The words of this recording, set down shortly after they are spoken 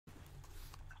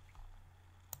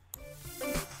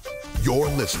You're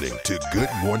listening to Good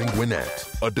Morning Gwinnett,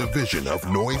 a division of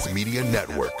Noise Media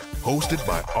Network, hosted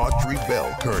by Audrey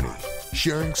Bell Kearney,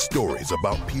 sharing stories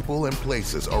about people and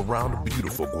places around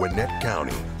beautiful Gwinnett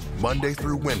County, Monday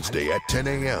through Wednesday at 10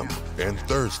 a.m. and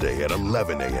Thursday at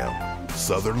 11 a.m.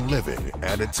 Southern living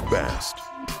at its best.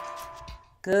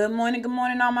 Good morning,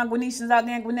 all my Gwinnetians out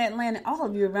there in Gwinnett land and all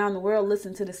of you around the world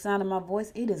listen to the sound of my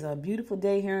voice. It is a beautiful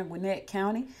day here in Gwinnett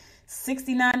County.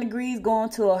 69 degrees going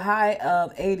to a high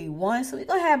of 81. So we're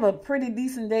going to have a pretty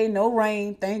decent day. No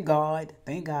rain. Thank God.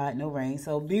 Thank God. No rain.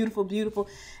 So beautiful, beautiful.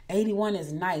 81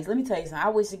 is nice. Let me tell you something. I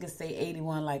wish it could say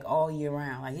 81 like all year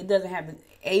round. Like it doesn't have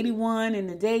 81 in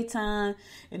the daytime,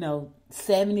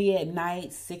 70 at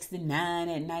night, 69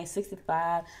 at night,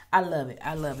 65. I love it.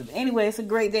 I love it. But anyway, it's a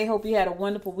great day. Hope you had a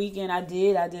wonderful weekend. I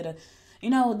did a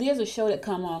there's a show that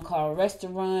come on called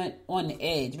Restaurants on the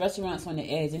Edge.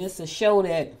 And it's a show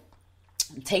that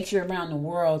takes you around the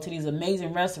world to these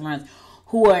amazing restaurants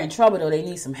who are in trouble though they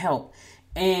need some help.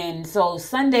 And so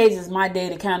Sundays is my day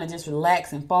to kind of just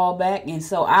relax and fall back. And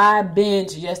so I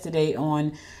binged yesterday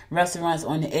on Restaurants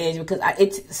on the Edge because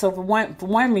for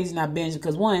one reason I binged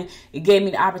because one, it gave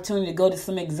me the opportunity to go to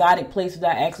some exotic place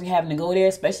without actually having to go there,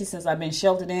 especially since I've been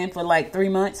sheltered in for like 3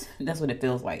 months. That's what it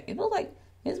feels like. It feels like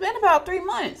it's been about 3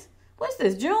 months. What's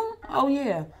this, June? Oh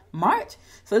yeah, March.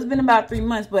 So it's been about 3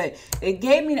 months, but it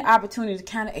gave me the opportunity to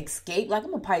kind of escape. Like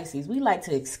I'm a Pisces, we like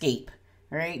to escape,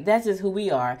 right? That's just who we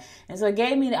are. And so it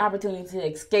gave me the opportunity to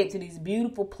escape to these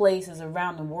beautiful places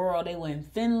around the world. They were in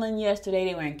Finland yesterday.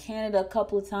 They were in Canada a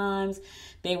couple of times.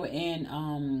 They were in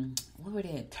where were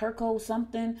they? Turco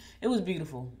something. It was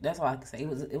beautiful. That's all I can say. It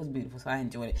was beautiful. So I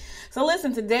enjoyed it. So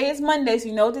listen, today is Monday. So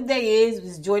you know what today is.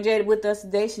 It's Georgette with us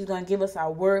today. She's going to give us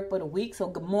our word for the week. So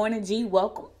good morning, G.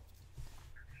 Welcome.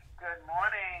 Good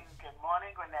morning. Good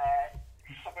morning, Gwinnett.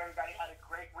 Hope everybody had a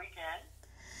great weekend.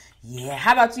 Yeah.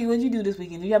 How about you? What did you do this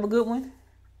weekend? Did you have a good one?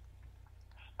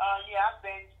 Yeah, I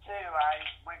binged too. I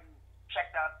went and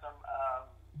checked out some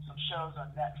shows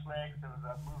on Netflix. There was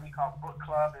a movie called Book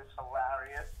Club. It's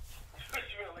hilarious.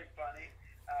 It's really funny.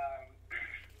 I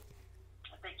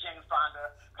think James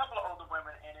Fonda, a couple of older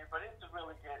women in it, but it's a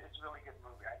really good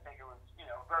movie. I think it was,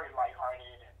 very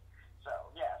lighthearted, and so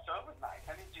it was nice.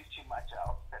 I didn't do too much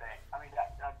else today. I mean,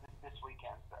 this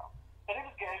weekend, but it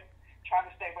was good. Trying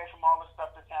to stay away from all the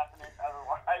stuff that's happening.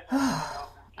 Otherwise,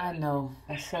 I know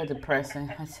it's so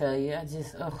depressing. I tell you, I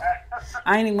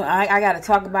got to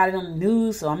talk about it on the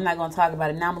news, so I'm not going to talk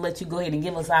about it now. I'm gonna let you go ahead and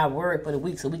give us our word for the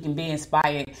week, so we can be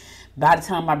inspired by the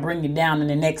time I bring you down in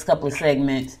the next couple of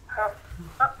segments. Hopefully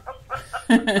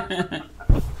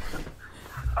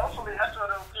that's what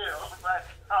it'll do, but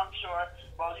I'm sure,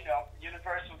 the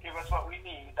universe will give us what we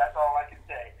need. That's all I can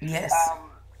say. Yes.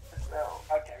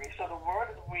 So the word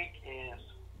of the week is,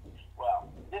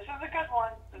 this is a good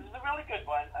one. This is a really good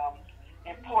one.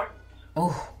 Important.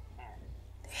 Oh.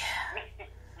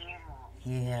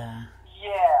 Yeah.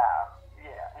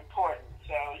 Yeah. Important.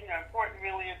 So, important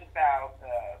really is about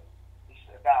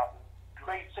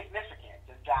great significance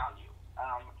and value.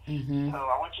 So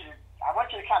I want you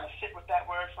to kind of sit with that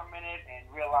word for a minute and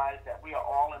realize that we are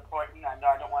all important. I know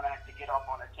I don't want to have to get off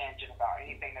on a tangent about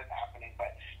anything that's happening,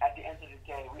 but at the end of the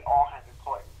day, we all have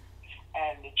importance.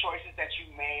 And the choices that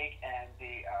you make and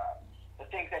the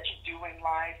things that you do in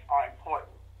life are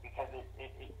important because it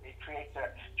creates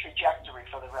a trajectory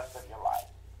for the rest of your life.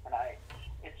 And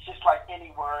it's just like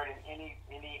any word and any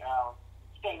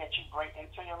thing that you bring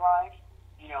into your life.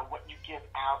 What you give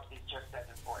out is just as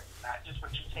important. Not just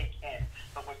what you take in,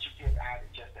 but what you give out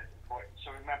is just as important.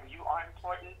 So remember, you are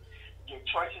important. Your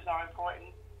choices are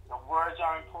important. Your words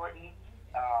are important.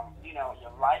 Your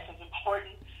life is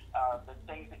important. The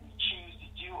things that you choose to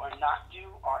do or not do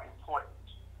are important.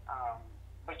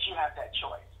 But you have that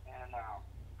choice, and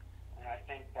I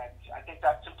think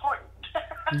that's important.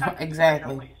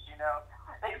 Exactly.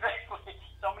 Exactly.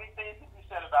 So many things to be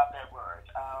said about that word.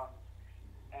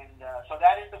 So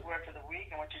that is the word for the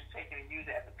week. I want you to take it and use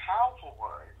it as a powerful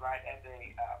word, right? As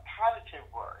a positive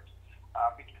word.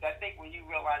 Because I think when you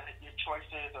realize that your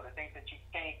choices or the things that you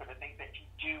think or the things that you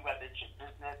do, whether it's your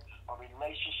business or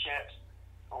relationships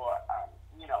or,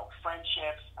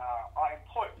 friendships, are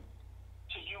important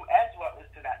to you as well as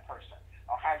to that person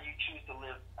or how you choose to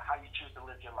live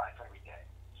your life every day.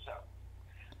 So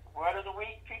the word of the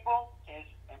week, people, is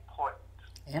important.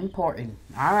 Important.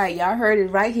 All right, y'all heard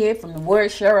it right here from the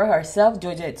word sharer herself,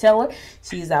 Georgette Teller.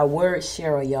 She's our word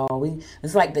sharer, y'all.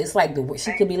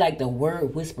 She could be like the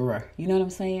word whisperer. You know what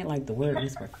I'm saying? Like the word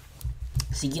whisperer.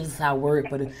 She gives us our word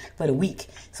for the week.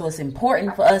 So it's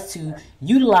important for us to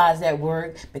utilize that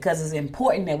word because it's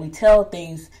important that we tell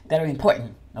things that are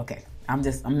important. Okay, I'm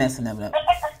messing it up.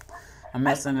 I'm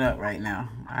messing it up right now.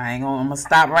 I'm going to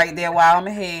stop right there while I'm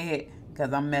ahead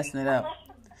because I'm messing it up.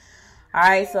 All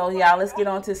right, so y'all, let's get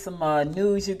on to some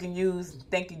news you can use.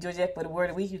 Thank you, Georgette, for the word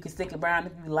of the week. You can stick around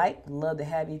if you like. We'd love to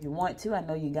have you if you want to. I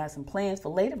know you got some plans for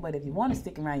later, but if you want to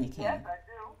stick around, you can. Yes, I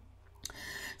do.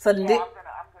 So I'm gonna head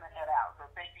out. So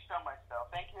thank you so much, though.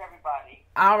 Thank you, everybody.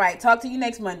 All right, talk to you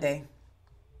next Monday.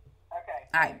 Okay.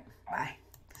 All right, bye.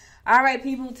 All right,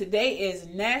 people, today is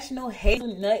National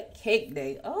Hazelnut Cake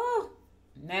Day. Oh,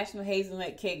 National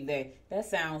Hazelnut Cake Day. That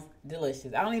sounds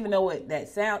delicious. I don't even know what that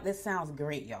sounds. That sounds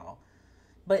great, y'all.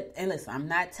 But, and listen, I'm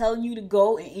not telling you to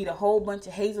go and eat a whole bunch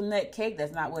of hazelnut cake.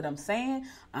 That's not what I'm saying.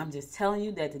 I'm just telling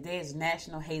you that today is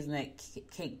National Hazelnut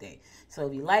Cake Day. So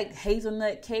if you like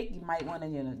hazelnut cake, you might want to,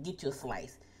 get you a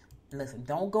slice. Listen,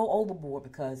 don't go overboard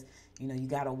because, you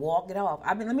got to walk it off.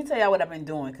 Let me tell y'all what I've been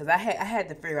doing because I had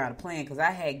to figure out a plan because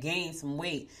I had gained some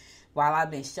weight while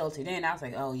I've been sheltered in. I was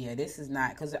like, oh, yeah, this is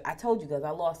not, because I told you guys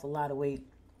I lost a lot of weight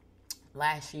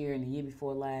last year and the year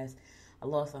before last. I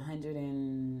lost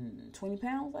 120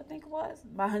 pounds, I think it was.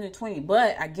 About 120.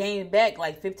 But I gained back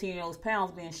like 15 of those pounds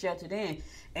being sheltered in.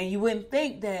 And you wouldn't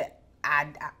think that I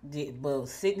did, but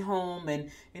sitting home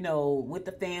and, with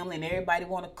the family and everybody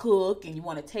want to cook and you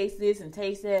want to taste this and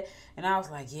taste that. And I was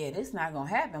like, yeah, this is not going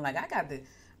to happen. Like, I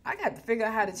got to figure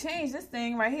out how to change this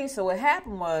thing right here. So what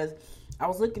happened was I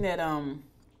was looking at, I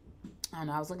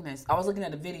was looking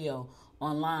at a video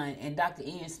online and Dr.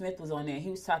 Ian Smith was on there. He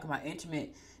was talking about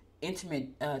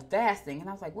intermittent fasting, and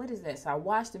I was like, what is that? So I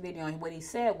watched the video, and what he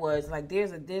said was like there's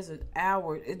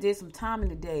some time in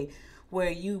the day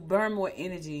where you burn more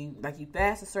energy, like you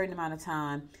fast a certain amount of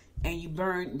time and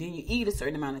then you eat a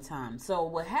certain amount of time. So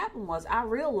what happened was I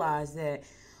realized that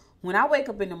when I wake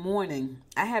up in the morning,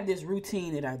 I have this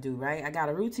routine that I do, right? I got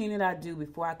a routine that I do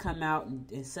before I come out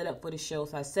and set up for the show.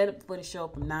 So I set up for the show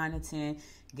from 9 to 10,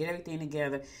 get everything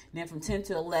together. And then from 10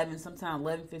 to 11, sometimes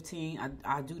 11:15,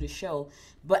 I do the show.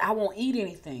 But I won't eat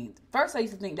anything. First, I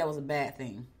used to think that was a bad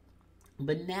thing.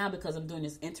 But now, because I'm doing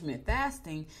this intermittent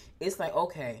fasting, it's like,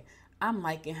 okay, I'm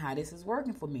liking how this is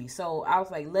working for me. So I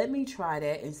was like, let me try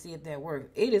that and see if that works.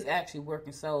 It is actually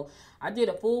working. So I did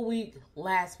a full week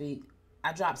last week.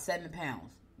 I dropped 7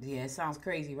 pounds. Yeah, it sounds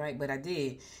crazy, right? But I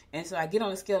did. And so I get on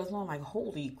the scale this morning, like,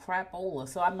 holy crapola.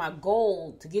 So my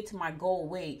goal, to get to my goal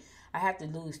weight, I have to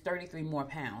lose 33 more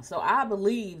pounds. So I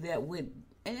believe that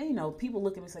and people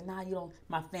look at me and say, nah, you don't,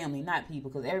 my family, not people,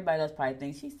 because everybody else probably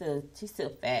thinks she's still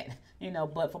fat,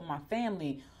 but for my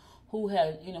family who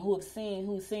have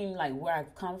seen like where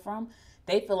I've come from,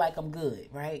 they feel like I'm good,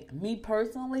 right? Me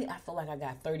personally, I feel like I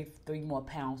got 33 more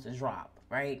pounds to drop,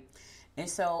 right? And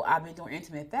so I've been doing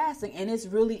intermittent fasting, and it's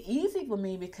really easy for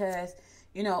me because,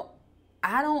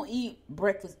 I don't eat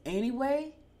breakfast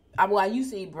anyway. I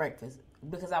used to eat breakfast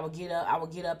because I would get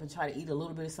up and try to eat a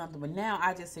little bit of something. But now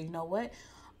I just say, you know what?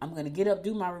 I'm going to get up,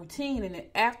 do my routine, and then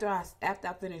after I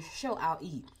finish the show, I'll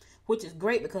eat, which is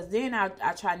great because then I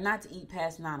try not to eat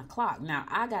past 9 o'clock. Now,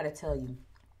 I got to tell you,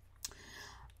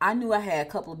 I knew I had a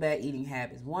couple of bad eating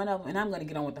habits. One of them, and I'm going to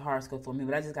get on with the horoscope for me,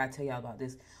 but I just got to tell y'all about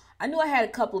this. I knew I had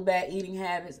a couple of bad eating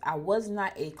habits. I was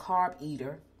not a carb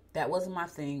eater. That wasn't my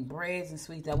thing. Breads and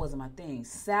sweets, that wasn't my thing.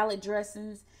 Salad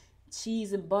dressings,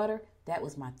 cheese and butter, that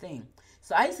was my thing.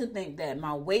 So I used to think that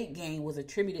my weight gain was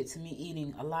attributed to me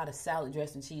eating a lot of salad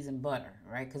dressing, cheese and butter,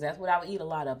 right? Because that's what I would eat a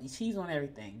lot of. Cheese on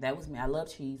everything. That was me. I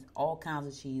love cheese. All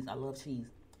kinds of cheese. I love cheese.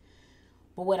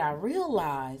 But what I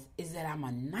realized is that I'm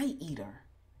a night eater,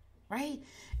 right?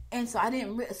 And so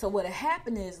so what had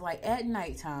happened is, like, at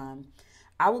nighttime,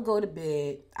 I would go to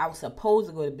bed. I was supposed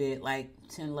to go to bed like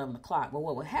 10, 11 o'clock. But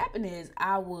what would happen is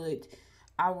I would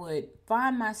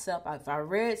find myself, if I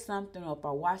read something or if I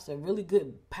watched a really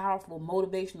good, powerful,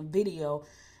 motivational video,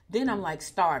 then I'm like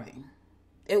starving.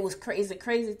 It was crazy,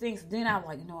 crazy things. So then I was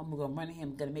like, I'm going to run to him.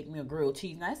 I'm going to make me a grilled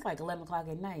cheese. Now, it's like 11 o'clock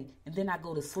at night. And then I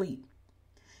go to sleep.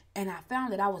 And I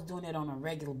found that I was doing it on a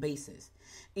regular basis.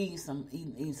 Eating some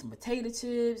potato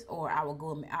chips, or I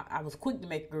was quick to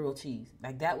make grilled cheese.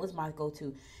 Like, that was my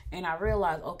go-to. And I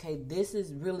realized, okay, this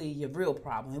is really your real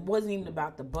problem. It wasn't even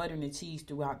about the butter and the cheese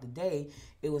throughout the day.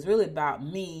 It was really about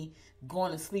me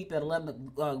going to sleep at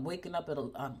 11, waking up at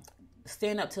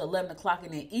staying up till 11 o'clock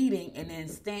and then eating, and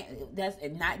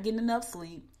then not getting enough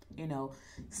sleep.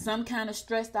 Some kind of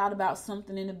stressed out about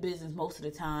something in the business most of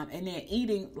the time, and then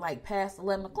eating like past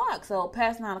 11 o'clock, so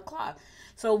past 9 o'clock.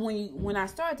 So when I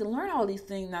started to learn all these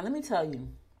things, now let me tell you,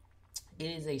 it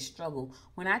is a struggle.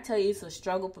 When I tell you it's a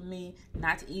struggle for me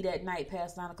not to eat at night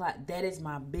past 9 o'clock, that is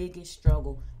my biggest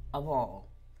struggle of all.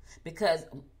 Because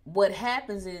what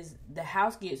happens is the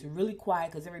house gets really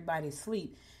quiet because everybody's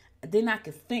asleep. then I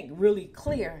can think really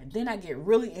clear. Then I get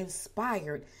really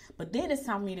inspired. But then it's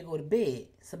time for me to go to bed.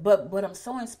 So, but I'm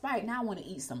so inspired. Now I want to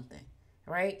eat something,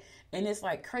 right? And it's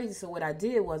like crazy. So what I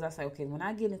did was I said, okay, when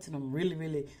I get into them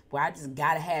really, where I just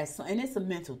got to have something. And it's a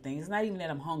mental thing. It's not even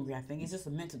that I'm hungry, I think. It's just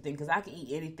a mental thing because I can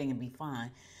eat anything and be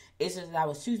fine. It's just that I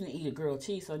was choosing to eat a grilled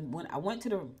cheese. So when I went to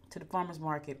the farmer's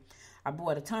market, I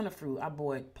bought a ton of fruit. I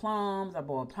bought plums. I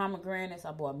bought pomegranates.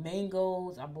 I bought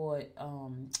mangoes. I bought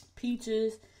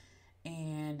peaches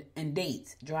and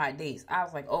dates, dried dates. I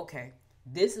was like, okay,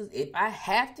 this is, if I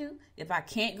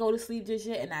can't go to sleep just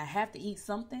yet and I have to eat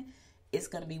something, it's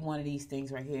going to be one of these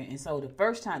things right here. And so the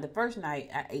first night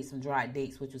I ate some dried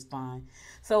dates, which was fine.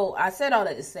 So I said all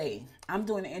that to say, I'm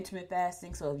doing the intermittent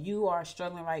fasting. So if you are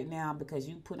struggling right now because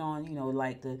you put on,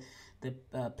 like the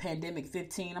pandemic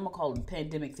 15, I'm going to call it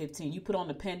pandemic 15. You put on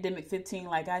the pandemic 15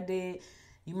 like I did,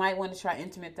 you might want to try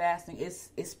intermittent fasting.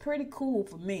 It's pretty cool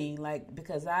for me, like,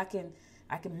 because I can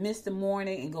miss the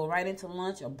morning and go right into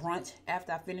lunch or brunch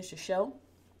after I finish the show.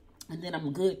 And then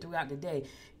I'm good throughout the day.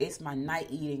 It's my night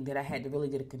eating that I had to really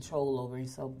get a control over. And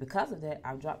so because of that,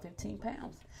 I've dropped 15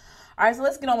 pounds. All right, so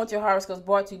let's get on with your horoscopes,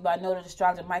 brought to you by noted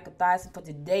astrologer Michael Thyssen for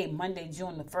today, Monday,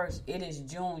 June the 1st. It is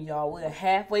June, y'all. We're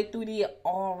halfway through the year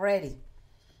already.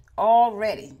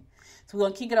 So we're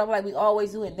going to kick it off like we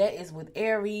always do, and that is with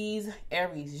Aries.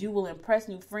 Aries, you will impress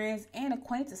new friends and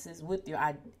acquaintances with your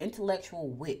intellectual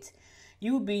wit.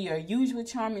 You will be your usual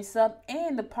charming self,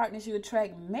 and the partners you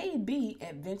attract may be the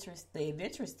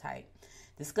adventurous type.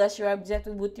 Discuss your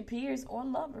objectives with your peers or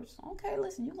lovers. Okay,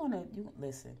 listen,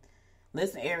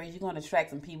 Listen, Aries, you're going to attract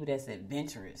some people that's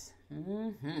adventurous.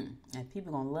 And people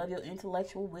are going to love your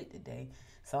intellectual wit today.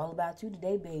 It's all about you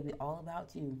today, baby. All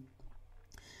about you.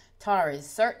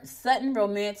 Taurus, sudden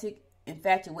romantic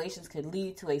infatuations could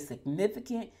lead to a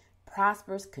significant,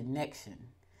 prosperous connection.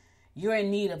 You're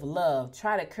in need of love.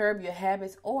 Try to curb your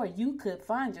habits, or you could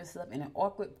find yourself in an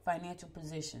awkward financial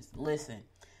position. Listen,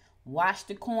 watch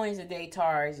the coins today,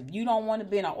 Taurus. If you don't want to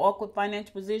be in an awkward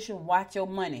financial position, watch your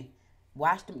money.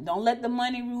 Watch them. Don't let the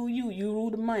money rule you. You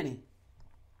rule the money.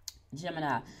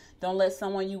 Gemini, don't let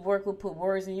someone you work with put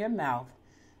words in your mouth.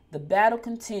 The battle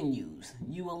continues.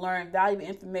 You will learn valuable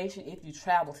information if you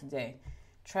travel today.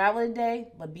 Travel today,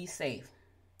 but be safe.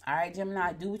 All right,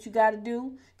 Gemini, do what you got to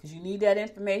do because you need that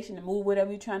information to move whatever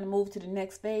you're trying to move to the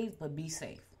next phase, but be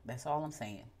safe. That's all I'm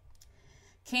saying.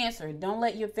 Cancer, don't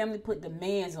let your family put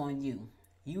demands on you.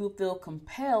 You will feel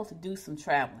compelled to do some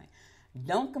traveling.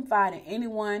 Don't confide in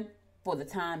anyone for the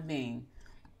time being.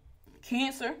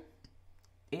 Cancer,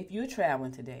 if you're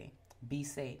traveling today, be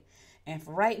safe. And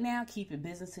for right now, keep your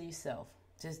business to yourself.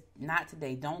 Just not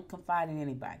today. Don't confide in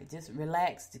anybody. Just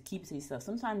relax to keep it to yourself.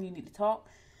 Sometimes you need to talk.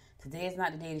 Today is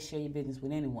not the day to share your business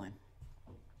with anyone.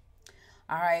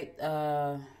 All right,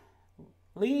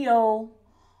 Leo.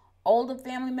 Older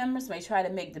family members may try to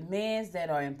make demands that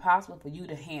are impossible for you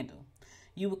to handle.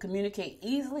 You will communicate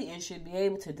easily and should be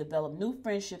able to develop new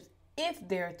friendships. If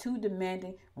they're too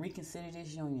demanding, reconsider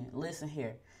this union. Listen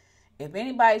here. If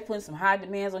anybody's putting some high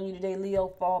demands on you today, Leo,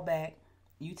 fall back.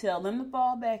 You tell them to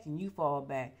fall back and you fall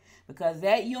back. Because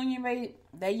that union right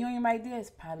there is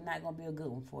probably not going to be a good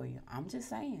one for you. I'm just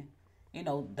saying.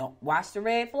 Don't watch the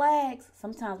red flags.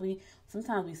 Sometimes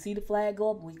we see the flag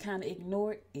go up and we kind of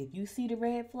ignore it. If you see the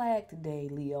red flag today,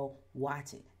 Leo,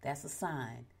 watch it. That's a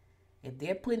sign. If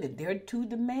they're too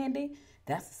demanding,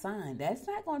 that's a sign. That's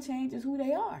not going to change just who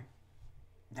they are.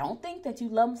 Don't think that you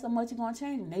love them so much you're going to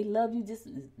change them. They love you, just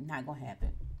not going to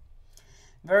happen.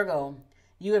 Virgo,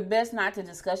 you are best not to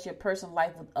discuss your personal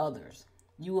life with others.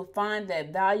 You will find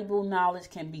that valuable knowledge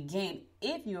can be gained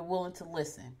if you're willing to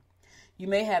listen. You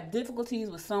may have difficulties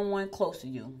with someone close to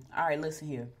you. All right, listen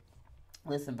here.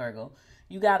 Listen, Virgo,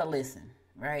 you got to listen,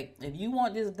 right? If you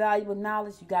want this valuable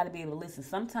knowledge, you got to be able to listen.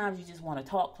 Sometimes you just want to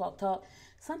talk.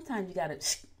 Sometimes you got to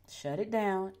shut it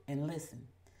down and listen.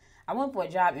 I went for a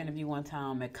job interview one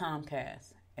time at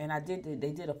Comcast, and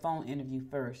they did a phone interview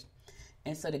first.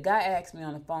 And so the guy asked me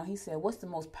on the phone, he said, what's the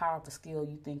most powerful skill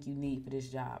you think you need for this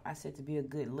job? I said, to be a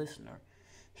good listener.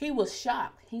 He was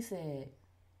shocked. He said,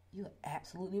 you're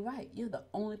absolutely right. You're the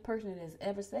only person that has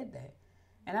ever said that.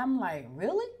 And I'm like,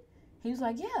 really? He was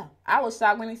like, yeah. I was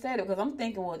shocked when he said it because I'm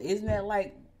thinking, well, isn't that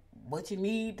like what you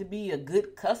need to be a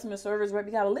good customer service rep?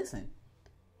 You got to listen.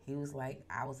 He was like,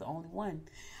 I was the only one.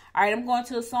 All right, I'm going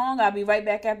to a song. I'll be right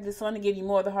back after the song to give you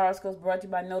more of the horoscopes brought to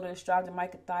you by noted astrologer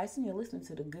Michael Thyssen. You're listening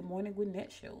to the Good Morning Gwinnett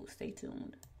Show. Stay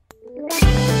tuned.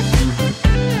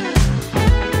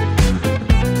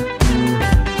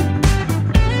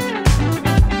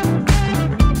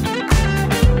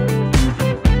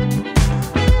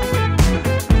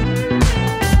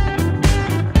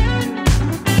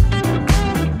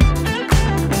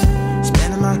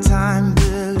 hard time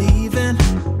believing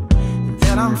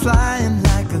that I'm flying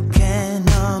like a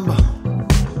cannonball.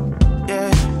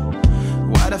 Yeah.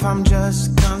 What if I'm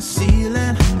just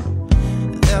concealing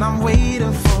that I'm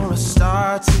waiting for a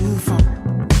star to fall?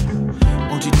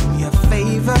 Won't you do me a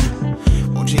favor?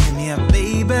 Won't you hit me up,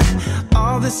 baby?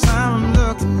 All this time I'm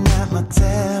looking at my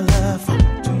telephone,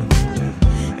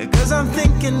 'cause I'm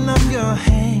thinking of your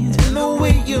hands and the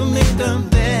way you made them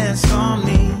dance on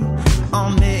me,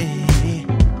 on me.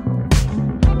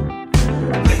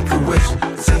 Make a wish,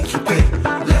 take your pick,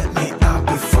 let me out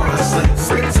before I sleep.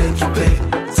 Take your pick,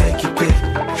 take your pick,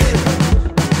 hit it.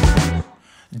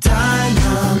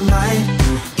 Dynamite,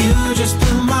 you just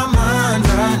blew my mind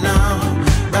right now,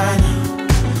 right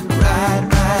now,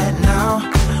 right now.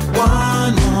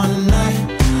 One more night,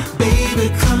 baby,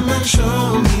 come and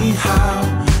show me how,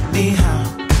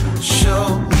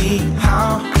 show me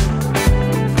how.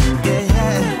 Yeah,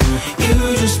 yeah, you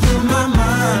just blew my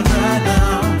mind right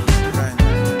now.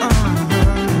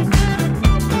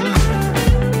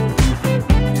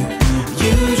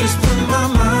 You just blew my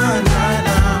mind right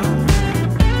now.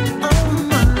 Oh,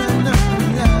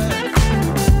 yeah.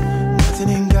 Nothing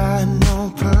ain't got no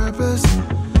purpose.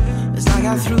 It's like I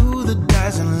threw the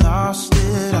dice and lost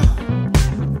it all.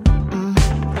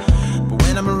 But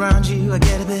when I'm around you, I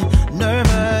get a bit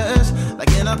nervous,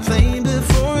 like in a plane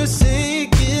before it's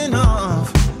taking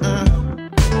off.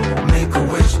 Make a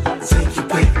wish, take your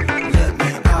pick, let me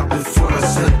out before I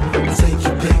slip. Take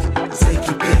your pick, take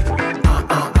your pick.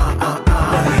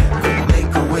 Yeah.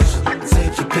 Make a wish,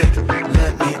 take your pick,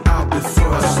 let me out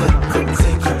before I slip.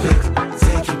 Take your pick,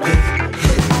 take your pick.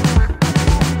 Hit it.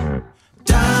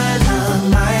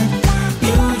 Dynamite,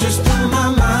 you just blew my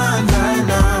mind right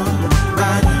now,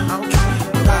 right now,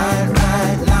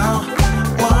 right now.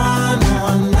 One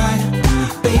more night,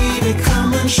 baby,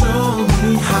 come and show me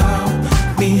how,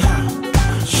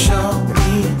 show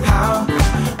me how.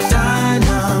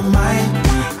 Dynamite,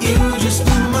 you just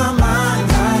blew my mind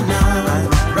right now,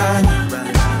 right now.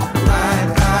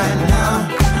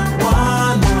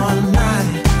 One more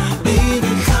night,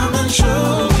 baby, come and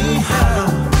show me how,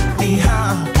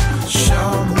 show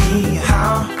me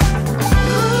how.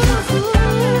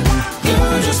 You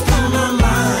just blew my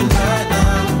mind right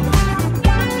now.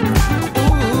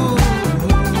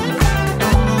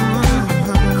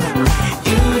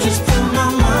 You just blew my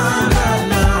mind right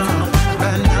now,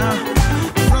 right now,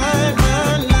 right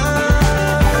now.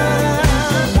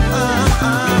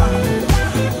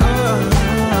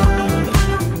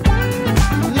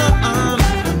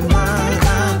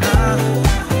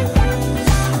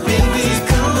 Baby,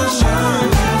 come and show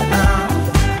me now,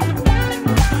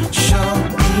 show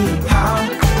me how.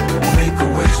 Make a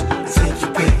wish, take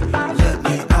your pick, let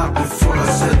me out before I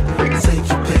slip. Take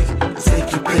your pick, take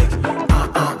your pick.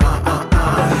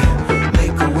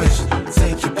 Make a wish,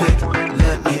 take your pick,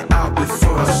 let me out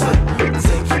before I slip.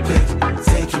 Take your pick,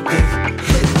 take your pick.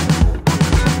 Hit it.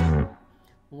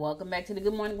 Welcome back to the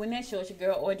Good Morning Gwinnett Show. It's your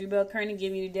girl Audrey Bell Kearney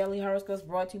giving you the daily horoscopes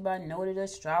brought to you by noted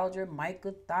astrologer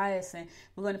Michael Thiason.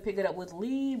 We're going to pick it up with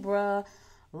Libra.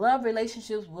 Love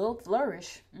relationships will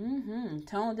flourish.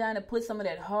 Tone down and put some of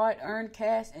that hard-earned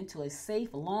cash into a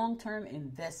safe long-term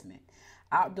investment.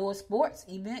 Outdoor sports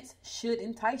events should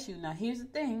entice you. Now, here's the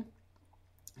thing,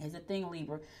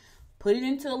 Libra. Put it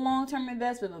into a long-term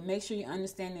investment, but make sure you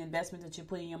understand the investment that you're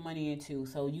putting your money into.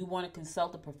 So you want to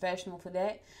consult a professional for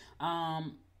that.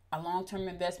 A long-term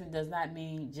investment does not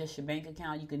mean just your bank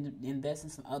account. You can invest in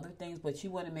some other things, but you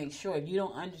want to make sure if you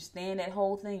don't understand that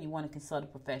whole thing, you want to consult a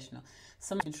professional.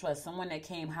 Someone you can trust, someone that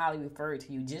came highly referred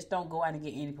to you. Just don't go out and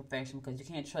get any professional because you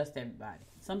can't trust everybody.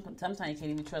 Sometimes you can't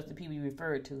even trust the people you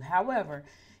referred to. However,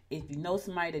 if you know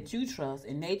somebody that you trust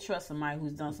and they trust somebody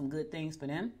who's done some good things for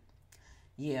them,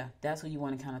 yeah, that's who you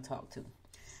want to kind of talk to.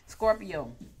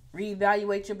 Scorpio,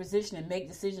 reevaluate your position and make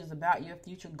decisions about your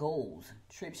future goals.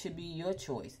 Trip should be your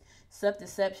choice.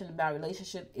 Self-deception about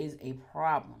relationship is a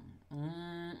problem.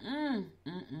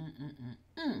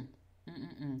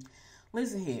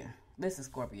 Listen here. Listen,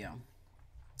 Scorpio.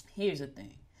 Here's the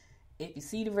thing. If you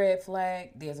see the red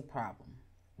flag, there's a problem.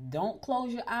 Don't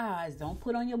close your eyes. Don't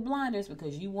put on your blinders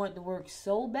because you want to work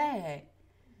so bad,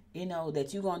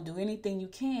 that you're going to do anything you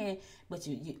can, but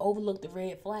you overlook the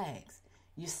red flags.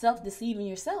 You're self-deceiving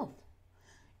yourself.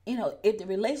 If the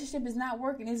relationship is not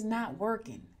working, it's not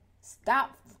working.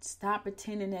 Stop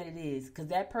pretending that it is, because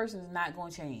that person is not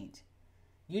going to change.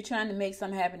 You're trying to make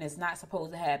something happen that's not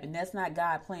supposed to happen. That's not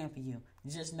God's plan for you.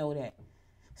 Just know that.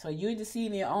 So you're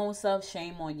deceiving your own self.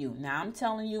 Shame on you. Now I'm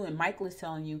telling you, and Michael is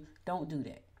telling you, don't do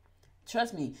that.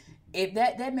 Trust me, if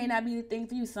that may not be the thing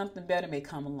for you, something better may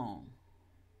come along.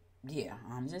 Yeah,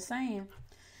 I'm just saying.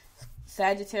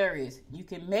 Sagittarius, you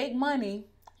can make money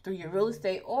through your real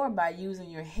estate or by using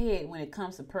your head when it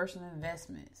comes to personal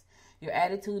investments. Your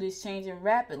attitude is changing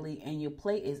rapidly and your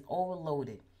plate is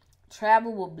overloaded.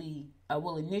 Travel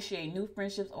will initiate new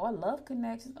friendships or love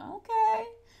connections. Okay.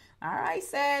 All right,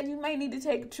 Sag, you may need to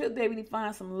take a trip, baby, to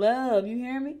find some love. You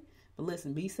hear me? But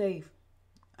listen, be safe.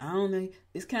 I don't know.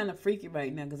 It's kind of freaky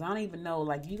right now because I don't even know.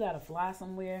 Like, you got to fly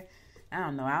somewhere. I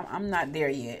don't know. I'm not there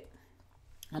yet.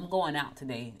 I'm going out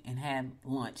today and have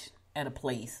lunch at a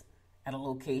place, at a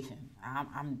location.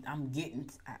 I'm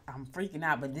freaking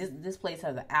out, but this place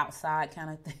has an outside kind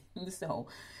of thing, so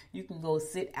you can go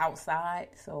sit outside.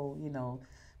 So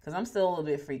because I'm still a little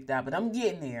bit freaked out, but I'm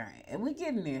getting there, and we're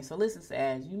getting there. So listen,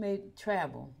 Sag, you may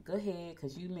travel. Go ahead,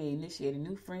 because you may initiate a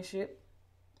new friendship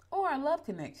or a love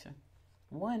connection.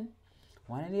 One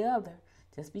or the other.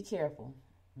 Just be careful.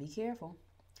 Be careful.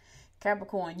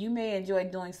 Capricorn, you may enjoy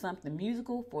doing something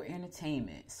musical for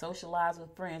entertainment. Socialize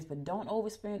with friends, but don't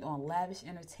overspend on lavish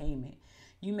entertainment.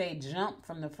 You may jump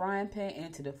from the frying pan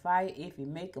into the fire if you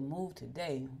make a move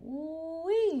today.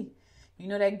 Ooh-wee. You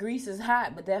know that grease is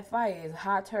hot, but that fire is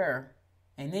hotter.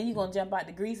 And then you're gonna jump out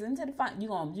the grease into the fire. You're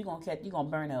gonna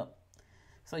burn up.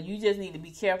 So you just need to be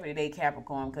careful today,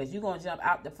 Capricorn, because you're gonna jump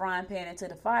out the frying pan into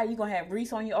the fire. You're gonna have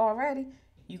grease on you already.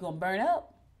 You're gonna burn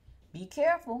up. Be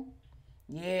careful.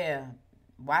 Yeah,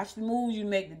 watch the moves you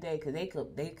make today, because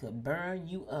they could burn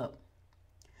you up.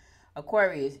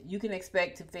 Aquarius, you can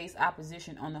expect to face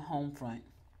opposition on the home front.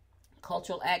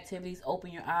 Cultural activities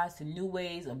open your eyes to new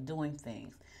ways of doing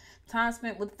things. Time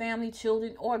spent with family,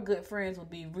 children, or good friends will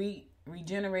be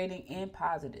regenerating and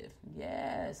positive.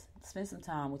 Yes, spend some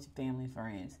time with your family and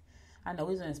friends. I know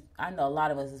a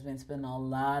lot of us has been spending a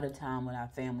lot of time with our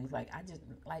families. I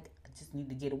just need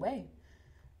to get away.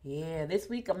 Yeah, this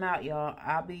week I'm out, y'all.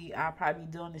 I'll probably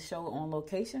be doing the show on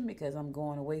location because I'm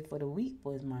going away for the week. It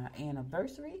was my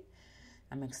anniversary.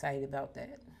 I'm excited about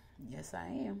that. Yes, I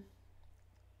am.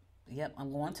 Yep,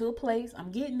 I'm going to a place.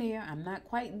 I'm getting there. I'm not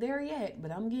quite there yet,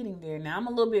 but I'm getting there. Now I'm a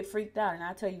little bit freaked out, and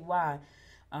I'll tell you why.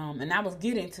 And I was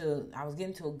getting to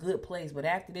a good place, but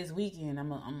after this weekend,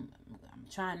 I'm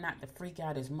trying not to freak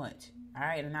out as much. All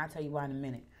right, and I'll tell you why in a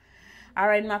minute. All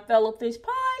right, my fellow fish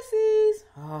Pisces.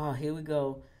 Oh, here we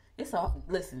go.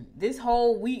 Listen, this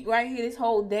whole week right here, this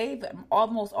whole day, but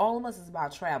almost all of us is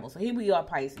about travel. So here we are,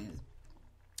 Pisces.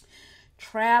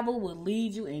 Travel will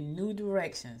lead you in new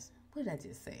directions. What did I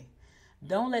just say?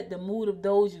 Don't let the mood of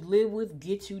those you live with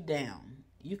get you down.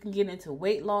 You can get into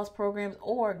weight loss programs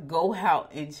or go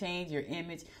out and change your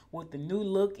image with the new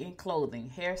look in clothing,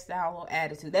 hairstyle, or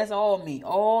attitude. That's all me.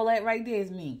 All that right there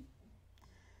is me.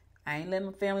 I ain't letting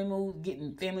my family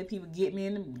people get me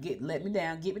let me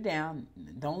down.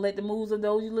 Don't let the moves of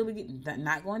those you live with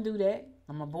not going to do that.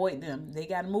 I'm going to avoid them. They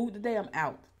got to move today. I'm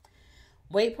out.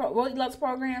 Weight loss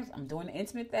programs. I'm doing the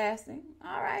intermittent fasting.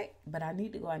 All right. But I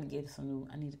need to go out and get some new,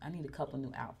 I need a couple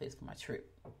new outfits for my trip.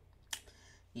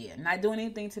 Yeah. Not doing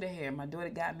anything to the hair. My daughter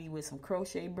got me with some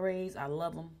crochet braids. I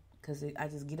love them because I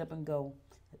just get up and go.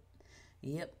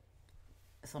 Yep.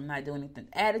 So I'm not doing anything.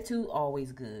 Attitude,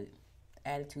 always good.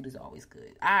 Attitude is always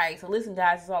good. All right, so listen,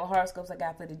 guys, that's all the horoscopes I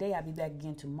got for today. I'll be back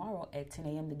again tomorrow at 10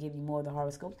 a.m. to give you more of the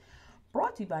horoscopes.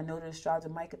 Brought to you by Noted Astrologer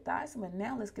Micah Thyssen. But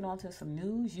now let's get on to some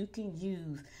news you can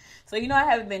use. So, I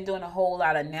haven't been doing a whole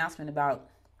lot of announcement about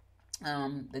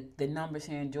the numbers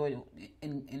here in Georgia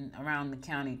and around the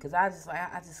county because I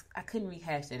couldn't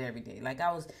rehash that every day. Like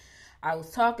I was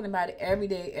talking about it every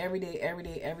day.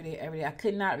 I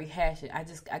could not rehash it. I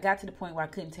got to the point where I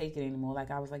couldn't take it anymore. Like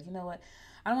I was like, you know what?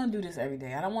 I don't want to do this every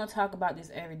day. I don't want to talk about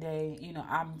this every day.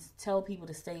 I'm tell people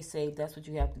to stay safe. That's what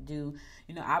you have to do.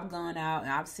 I've gone out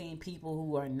and I've seen people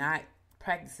who are not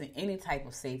practicing any type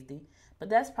of safety. But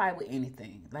that's probably with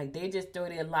anything. Like they just throw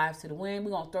their lives to the wind.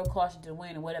 We're going to throw caution to the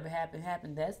wind and whatever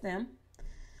happened. That's them.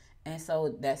 And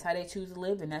so that's how they choose to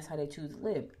live and that's how they choose to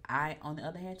live. I, on the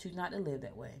other hand, choose not to live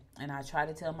that way. And I try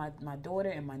to tell my daughter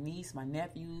and my niece, my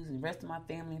nephews, and the rest of my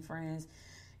family and friends,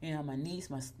 my niece,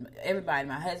 everybody,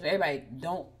 my husband, everybody,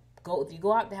 don't go. If you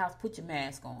go out the house, put your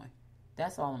mask on.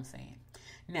 That's all I'm saying.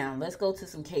 Now, let's go to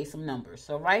some numbers.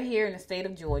 So right here in the state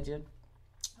of Georgia,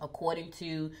 according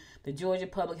to the Georgia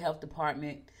Public Health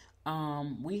Department,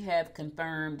 we have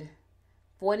confirmed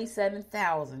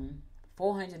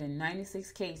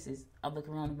 47,496 cases of the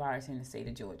coronavirus in the state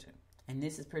of Georgia. And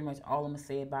this is pretty much all I'm going to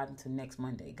say about it until next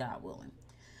Monday, God willing.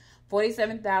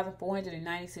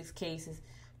 47,496 cases.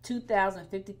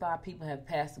 2,055 people have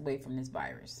passed away from this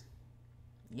virus.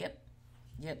 Yep.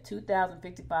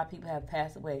 2,055 people have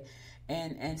passed away.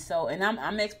 And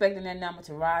I'm expecting that number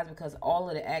to rise because all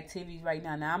of the activities right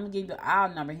now. Now I'm going to give you our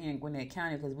number here in Gwinnett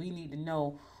County because we need to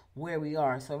know where we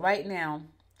are. So right now,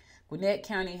 Gwinnett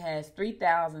County has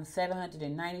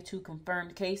 3,792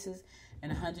 confirmed cases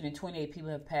and 128 people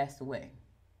have passed away.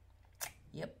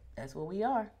 Yep, that's where we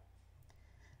are.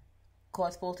 Of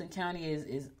course, Fulton County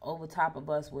is over top of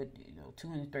us with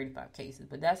 235 cases.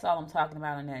 But that's all I'm talking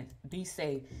about on that. Be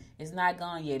safe. It's not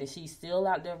gone yet. She's still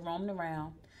out there roaming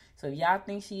around. So if y'all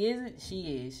think she isn't,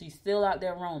 she is. She's still out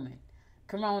there roaming.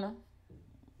 Corona.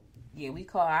 Yeah, we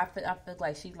call her. I feel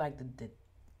like she's like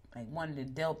like one of the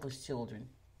Delta's children.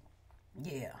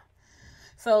 Yeah.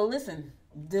 So listen,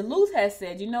 Duluth has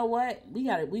said, you know what? We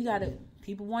gotta.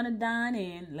 People want to dine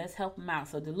in. Let's help them out.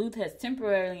 So Duluth has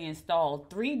temporarily installed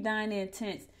 3 dine-in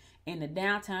tents in the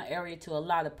downtown area to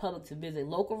allow the public to visit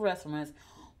local restaurants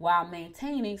while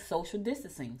maintaining social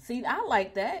distancing. See, I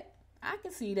like that. I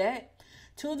can see that.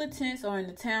 2 of the tents are in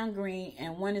the town green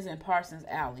and 1 is in Parsons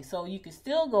Alley. So you can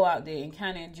still go out there and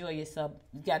kind of enjoy yourself.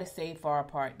 You got to stay far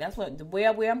apart. That's what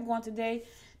where I'm going today.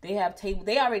 They have tables.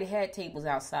 They already had tables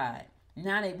outside.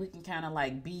 Now that we can kind of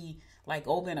like be like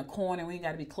over in a corner, we ain't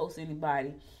got to be close to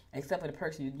anybody except for the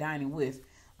person you're dining with.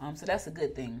 So that's a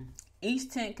good thing. Each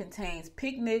tent contains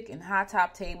picnic and high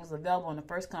top tables available on a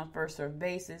first come first served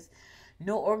basis.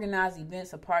 No organized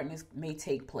events or partners may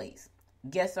take place.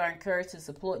 Guests are encouraged to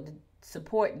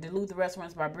support Duluth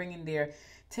restaurants by bringing their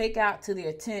takeout to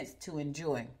their tents to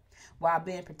enjoy, while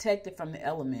being protected from the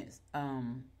elements.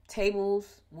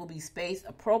 Tables will be spaced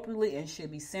appropriately and should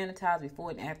be sanitized before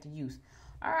and after use.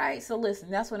 All right, so listen,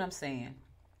 that's what I'm saying.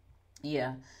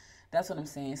 Yeah, that's what I'm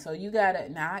saying. So you gotta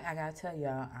now. I gotta tell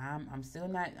y'all, I'm still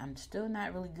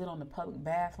not really good on the public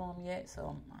bathroom yet.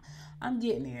 So I'm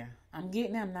getting there. I'm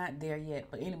not there yet.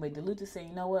 But anyway, Duluth is saying,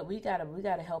 you know what? We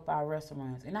gotta help our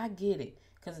restaurants, and I get it,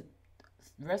 because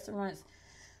restaurants.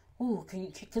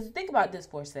 Because think about this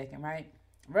for a second, right?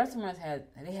 Restaurants have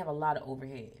a lot of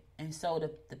overhead, and so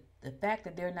the fact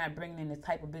that they're not bringing in the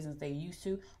type of business they used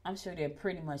to, I'm sure they're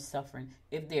pretty much suffering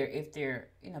if they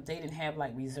didn't have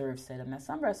like reserves set up. Now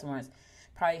some restaurants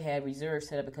probably have reserves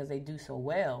set up because they do so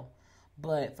well,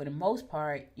 but for the most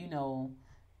part,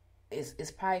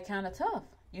 it's probably kind of tough.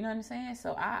 You know what I'm saying?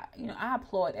 So I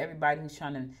applaud everybody who's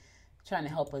trying to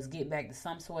help us get back to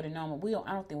some sort of normal.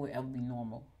 I don't think we'll ever be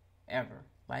normal, ever.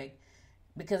 Like,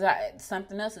 because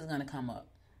something else is gonna come up.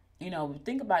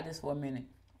 Think about this for a minute.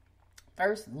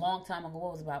 First, long time ago,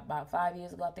 what was about 5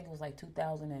 years ago? I think it was like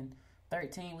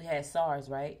 2013. We had SARS,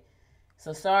 right?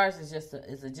 So SARS is just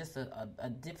a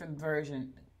different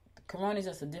version. Corona is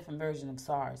just a different version of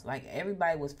SARS. Like,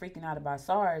 everybody was freaking out about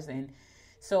SARS, and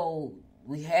so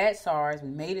we had SARS. We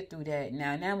made it through that.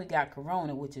 Now we got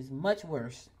Corona, which is much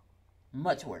worse,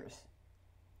 much worse.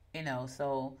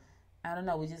 So I don't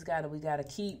know. We gotta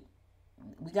keep.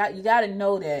 You gotta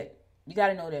know that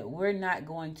we're not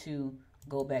going to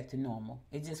go back to normal.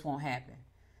 It just won't happen.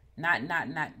 Not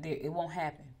there. It won't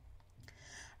happen.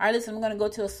 All right, listen, I'm going to go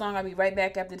to a song. I'll be right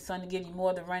back after the song to give you more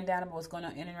of the rundown of what's going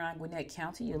on in and around Gwinnett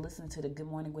County. You're listening to the Good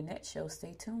Morning Gwinnett Show.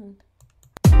 Stay tuned.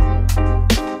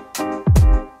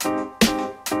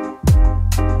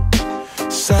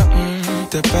 Something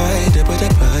to buy,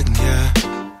 yeah.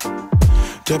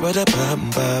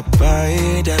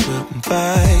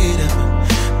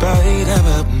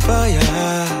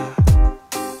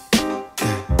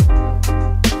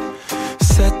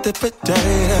 Set the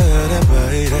potato,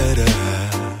 boy,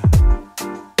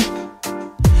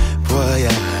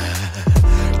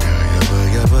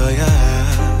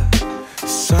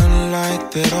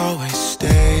 sunlight that always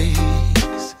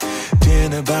stays,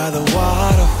 dinner by the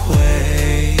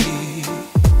waterway.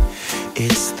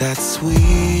 It's that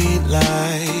sweet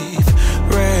life.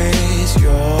 Raise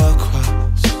your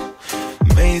cross.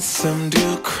 Made some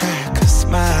dude crack a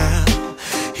smile.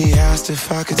 He asked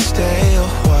if I could stay a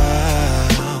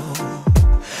while.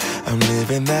 I'm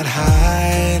living that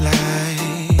high life.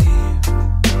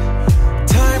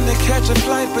 Time to catch a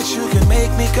flight, but you can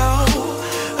make me go.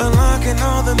 Unlocking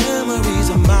all the memories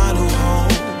of my new home.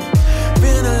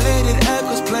 Ventilated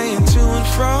echoes playing to and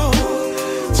fro.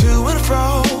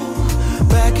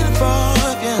 Back and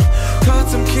forth, yeah. Caught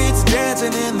some kids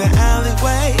dancing in the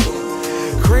alleyway.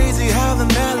 Crazy how the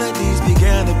melodies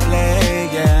began to play,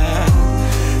 yeah.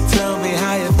 Tell me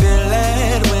how you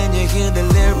feeling when you hear the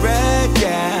lyric,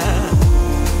 yeah.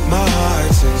 My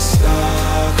heart's in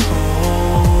Stockholm.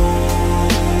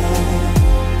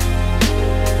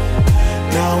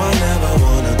 Now I never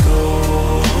wanna go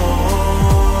home.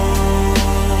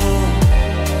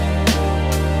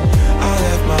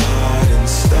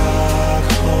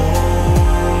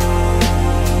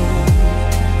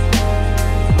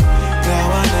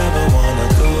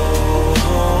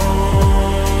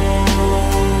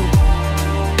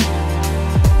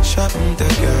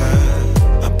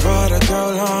 yeah. I brought a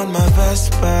girl on my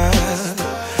Vespa.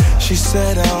 She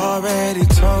said I already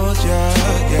told ya,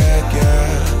 yeah,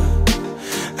 yeah.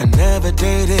 I never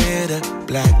dated a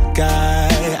black guy.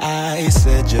 I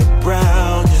said you're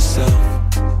brown yourself.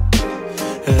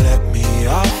 Let me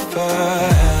offer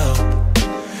help.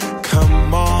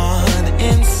 Come on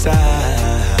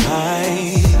inside,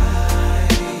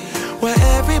 where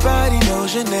everybody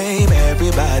knows your name.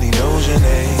 Everybody knows your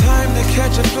name. Time to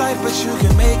catch a flight, but you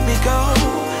can make me go.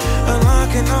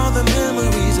 Unlocking all the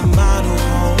memories of my new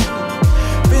home.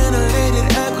 Ventilated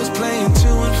echoes playing to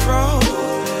and fro,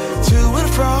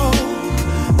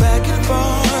 back and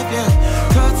forth, yeah.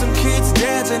 Caught some kids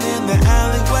dancing in the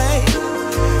alleyway.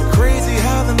 Crazy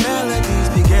how the melodies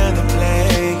began to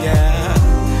play, yeah.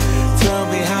 Tell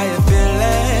me how you feel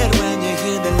it when you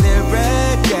hear the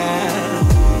lyric, yeah.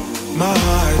 My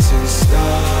heart's in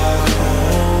Stockholm.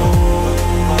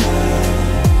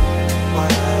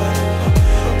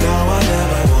 Now I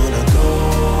never wanna go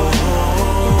home.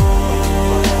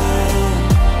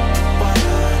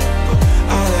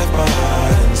 I left my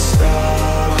heart in Stockholm.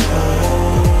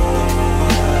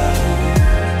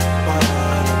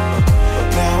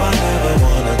 Now I never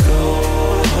wanna go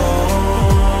home.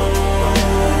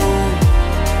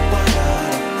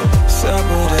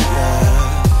 Separate again.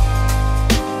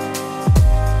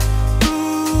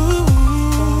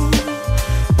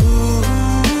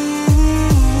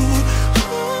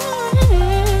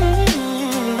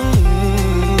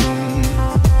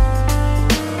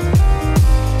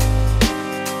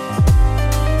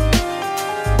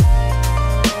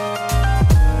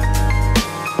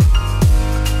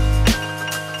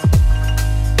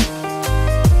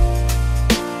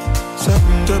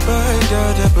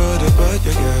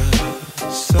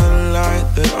 Sunlight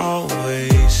that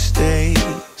always stays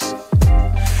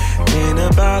in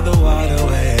and by the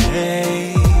waterway.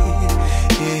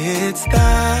 It's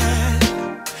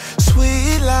that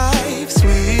sweet life,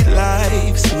 sweet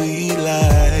life, sweet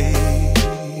life.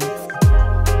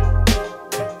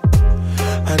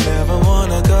 I never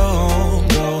wanna go home,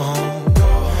 go home.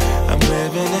 I'm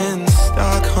living in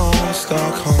Stockholm,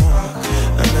 Stockholm.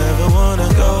 I never wanna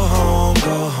go home,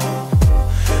 go home.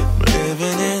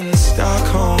 Living in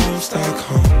Stockholm,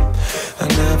 Stockholm. I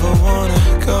never wanna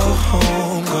go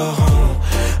home, go home.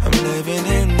 I'm living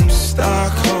in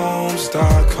Stockholm,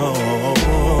 Stockholm.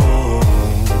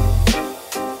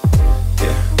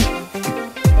 Yeah.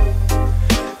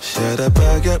 Shut up,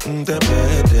 I got the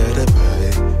bed, the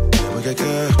body. Never get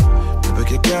good, never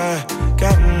get good,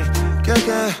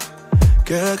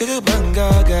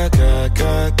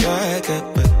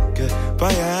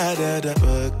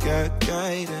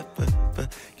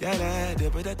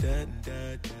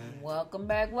 Welcome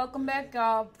back,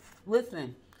 y'all.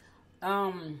 Listen,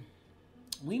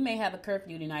 we may have a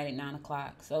curfew tonight at 9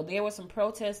 o'clock. So there were some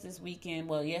protests this weekend.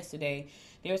 Well, yesterday.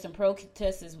 There were some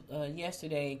protests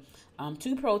yesterday.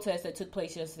 2 protests that took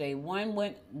place yesterday. One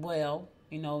went well,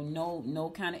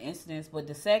 no kind of incidents, but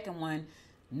the second one,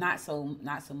 not so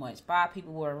much. 5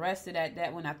 people were arrested at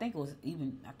that one. I think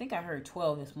I heard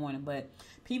 12 this morning, but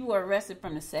people were arrested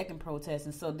from the second protest.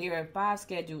 And so there are 5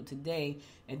 scheduled today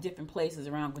at different places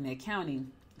around Gwinnett County,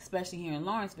 especially here in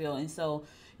Lawrenceville. And so,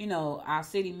 our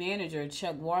city manager,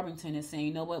 Chuck Warbington, is saying,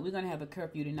 you know what, we're going to have a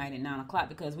curfew tonight at 9 o'clock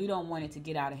because we don't want it to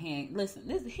get out of hand. Listen,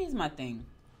 here's my thing.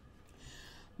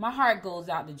 My heart goes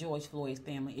out to George Floyd's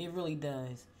family. It really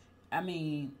does. I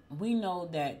mean, we know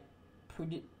that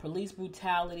police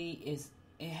brutality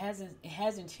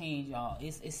hasn't changed, y'all.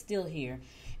 It's still here.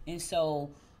 And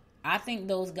so I think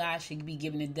those guys should be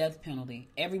given the death penalty.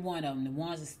 Every one of them. The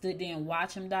ones that stood there and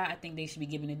watched them die, I think they should be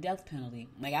given the death penalty.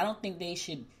 Like, I don't think they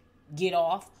should get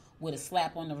off with a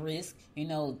slap on the wrist,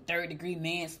 3rd-degree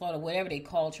manslaughter, whatever they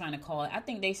trying to call it. I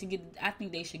think they should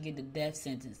get the death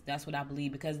sentence. That's what I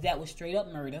believe, because that was straight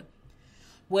up murder.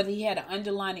 Whether he had an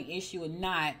underlying issue or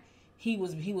not, he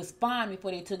was fine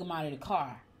before they took him out of the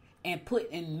car and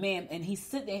he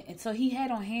sit there, and so he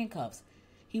had on handcuffs.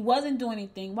 He wasn't doing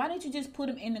anything. Why didn't you just put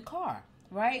him in the car,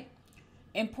 right?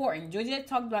 Important. Georgette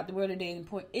talked about the word today.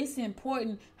 Important. It's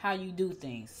important how you do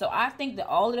things. So I think that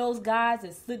all of those guys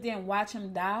that sit there and watch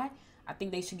him die, I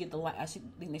think they should get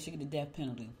the death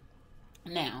penalty.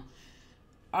 Now,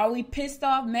 are we pissed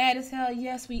off, mad as hell?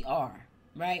 Yes, we are,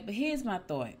 right? But here's my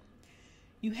thought.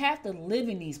 You have to live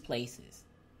in these places,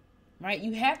 right?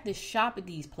 You have to shop at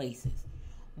these places.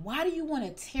 Why do you want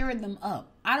to tear them up?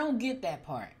 I don't get that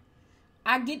part.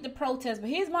 I get the protest, but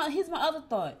here's my other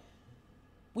thought.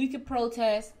 We could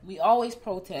protest. We always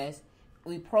protest.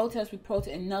 We protest,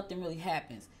 and nothing really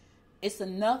happens. It's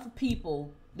enough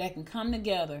people that can come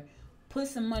together, put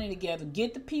some money together,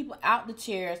 get the people out the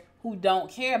chairs, who don't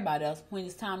care about us when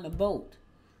it's time to vote.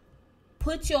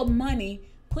 Put your money,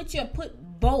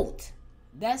 vote.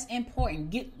 That's important.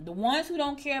 Get the ones who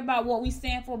don't care about what we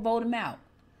stand for, vote them out.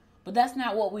 But that's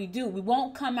not what we do. We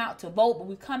won't come out to vote, but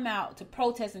we come out to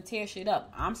protest and tear shit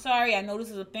up. I'm sorry, I know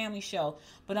this is a family show,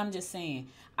 but I'm just saying,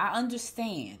 I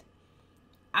understand.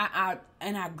 I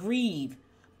grieve,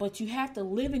 but you have to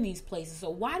live in these places.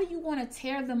 So why do you want to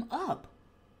tear them up?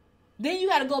 Then you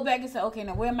got to go back and say, okay,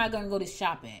 now where am I going to go to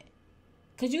shop at?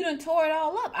 Because you done tore it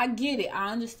all up. I get it.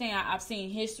 I understand. I've seen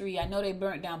history. I know they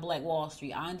burnt down Black Wall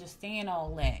Street. I understand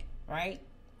all that, right?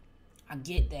 I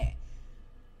get that.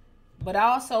 But I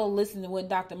also listened to what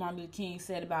Dr. Martin Luther King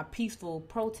said about peaceful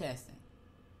protesting.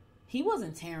 He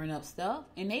wasn't tearing up stuff,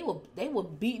 and they were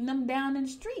beating them down in the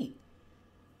street.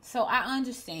 So I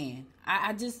understand.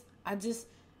 I just,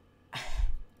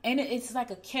 and it's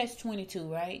like a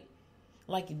catch-22, right?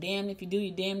 Like you're damned if you do,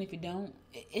 you're damned if you don't.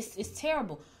 It's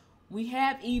terrible. We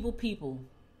have evil people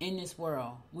in this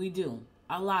world. We do.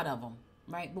 A lot of them,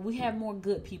 right? But we have more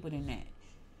good people than that.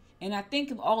 And I think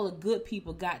if all the good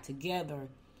people got together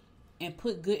and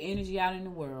put good energy out in the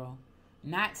world,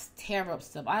 not tear up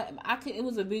stuff. It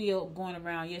was a video going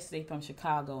around yesterday from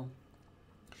Chicago.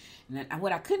 And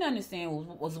what I couldn't understand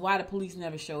was why the police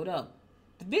never showed up.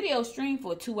 The video streamed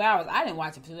for 2 hours. I didn't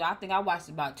watch it. I think I watched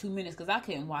it about 2 minutes because I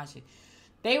couldn't watch it.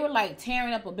 They were like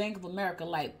tearing up a Bank of America.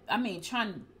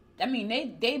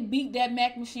 They beat that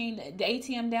Mac machine, the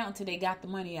ATM down until they got the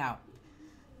money out.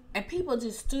 And people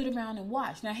just stood around and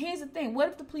watched. Now, here's the thing. What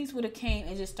if the police would have came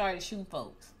and just started shooting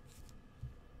folks?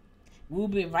 We'll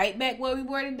be right back where we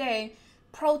were today,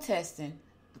 protesting.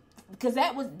 Because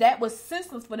that was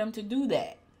senseless for them to do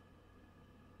that.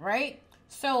 Right?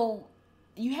 So,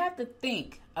 you have to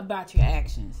think about your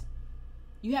actions.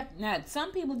 Now,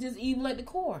 some people just evil at the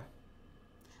core.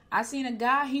 I seen a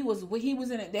guy, he was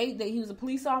a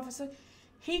police officer.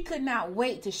 He could not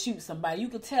wait to shoot somebody. You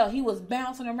could tell he was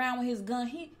bouncing around with his gun.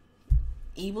 He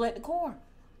evil at the core.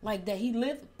 Like that,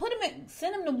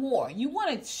 send him to war. You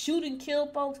want to shoot and kill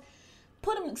folks?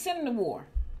 Send him to war.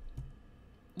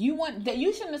 You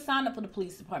shouldn't have signed up for the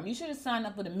police department. You should have signed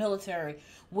up for the military,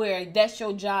 where that's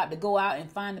your job to go out and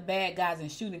find the bad guys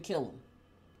and shoot and kill them.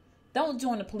 Don't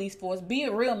join the police force. Be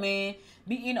a real man.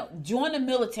 Join the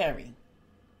military.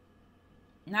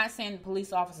 Not saying the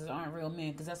police officers aren't real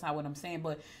men, because that's not what I'm saying.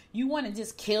 But you want to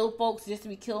just kill folks just to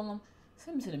be killing them?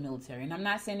 Send them to the military. And I'm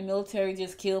not saying the military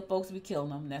just kill folks to be killing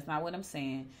them. That's not what I'm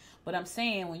saying. But I'm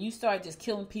saying when you start just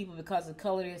killing people because of the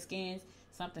color of their skins,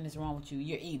 something is wrong with you.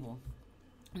 You're evil.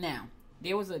 Now,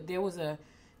 there was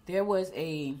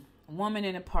a woman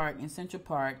in a park, in Central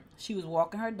Park. She was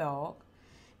walking her dog,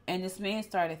 and this man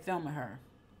started filming her.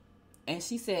 And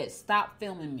she said, "Stop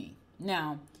filming me."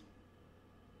 Now,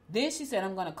 then she said,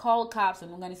 "I'm going to call the cops,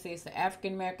 and I'm going to say it's an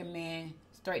African-American man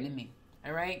straightening me."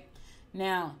 All right?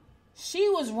 Now, she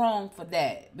was wrong for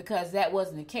that, because that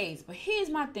wasn't the case. But here's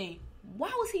my thing.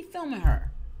 Why was he filming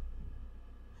her?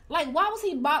 Like, why was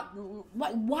he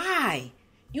why?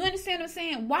 You understand what I'm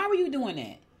saying? Why were you doing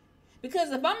that?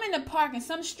 Because if I'm in the park and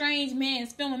some strange man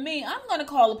is filming me, I'm going to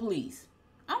call the police.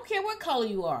 I don't care what color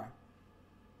you are.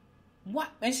 What?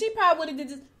 And she probably would have did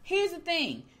this. Here's the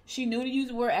thing. She knew to use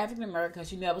the word African American because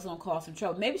she knew that was going to cause some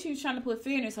trouble. Maybe she was trying to put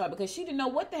fear in his heart because she didn't know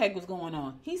what the heck was going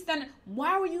on. He's standing.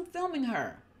 Why were you filming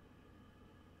her?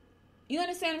 You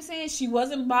understand what I'm saying? She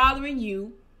wasn't bothering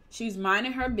you. She was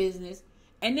minding her business.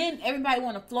 And then everybody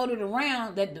want to float it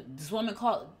around that this woman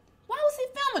called. Why was he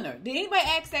filming her? Did anybody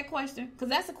ask that question? Because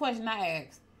that's the question I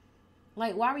asked.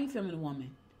 Like, why were you filming the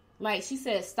woman? Like, she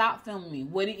said, "Stop filming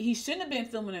me." He shouldn't have been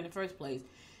filming her in the first place.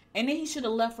 And then he should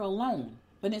have left her alone.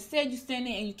 But instead, you stand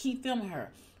there and you keep filming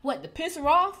her. What, to piss her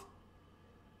off?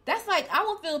 That's like, I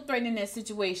would feel threatened in that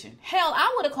situation. Hell,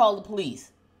 I would have called the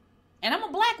police. And I'm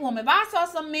a black woman. If I saw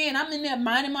some man, I'm in there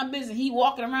minding my business, he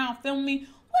walking around filming me,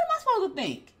 what am I supposed to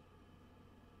think?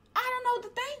 I don't know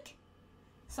what to think.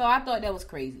 So I thought that was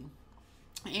crazy.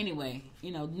 Anyway,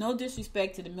 no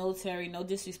disrespect to the military, no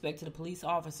disrespect to the police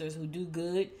officers who do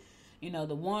good.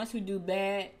 The ones who do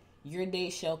bad, your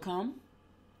day shall come.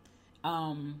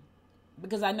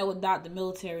 Because I know without the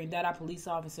military and without our police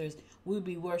officers, we'd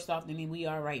be worse off than we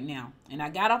are right now. And I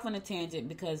got off on a tangent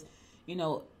because,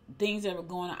 things that were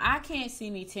going on. I can't see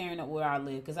me tearing up where I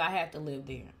live because I have to live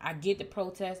there. I get the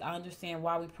protest. I understand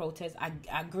why we protest. I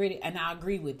agree and I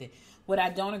agree with it. What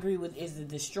I don't agree with is the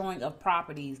destroying of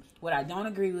properties. What I don't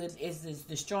agree with is the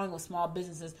destroying of small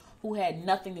businesses who had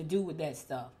nothing to do with that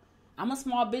stuff. I'm a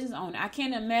small business owner. I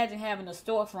can't imagine having a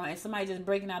storefront and somebody just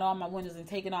breaking out all my windows and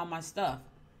taking all my stuff.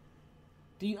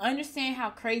 Do you understand how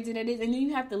crazy that is? And then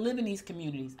you have to live in these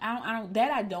communities.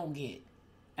 I don't get.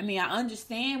 I mean, I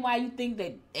understand why you think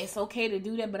that it's okay to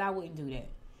do that, but I wouldn't do that.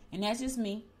 And that's just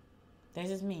me. That's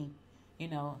just me. You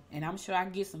know, and I'm sure I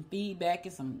get some feedback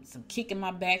and some kick in my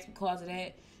back because of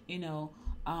that, you know.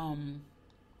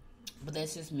 But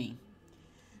that's just me.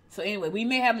 So anyway, we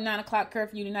may have a 9 o'clock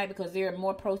curfew tonight because there are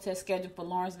more protests scheduled for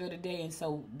Lawrenceville today. And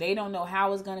so they don't know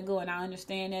how it's going to go. And I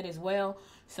understand that as well.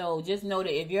 So just know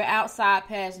that if you're outside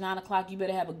past 9 o'clock, you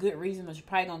better have a good reason or you're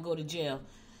probably going to go to jail.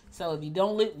 So if you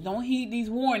don't heed these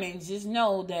warnings, just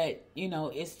know that, you know,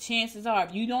 it's chances are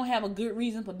if you don't have a good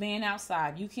reason for being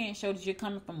outside, you can't show that you're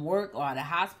coming from work or the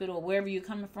hospital or wherever you're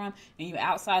coming from, and you're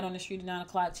outside on the street at 9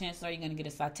 o'clock, chances are you're going to get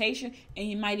a citation and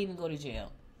you might even go to jail.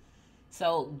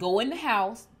 So go in the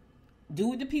house, do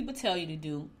what the people tell you to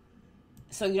do,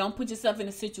 so you don't put yourself in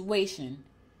a situation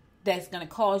that's going to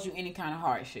cause you any kind of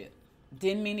hardship.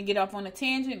 Didn't mean to get off on a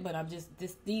tangent, but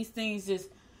these things just,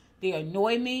 they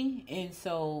annoy me. And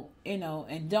so, you know,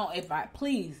 and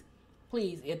please,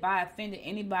 if I offended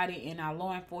anybody in our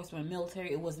law enforcement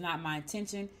military, it was not my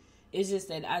intention. It's just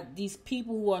that these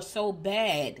people who are so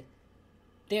bad,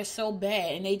 they're so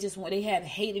bad, and they have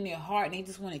hate in their heart, and they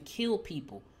just want to kill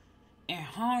people and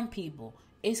harm people.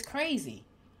 It's crazy.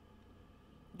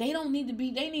 They need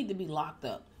to be locked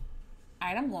up. All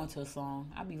right, I'm going to a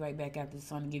song. I'll be right back after the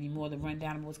song to give you more of the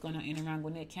rundown of what's going on in and around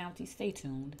Gwinnett County. Stay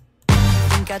tuned.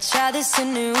 Think I'll try this a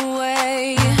new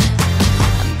way.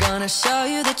 I'm gonna show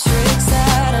you the tricks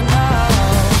that I know.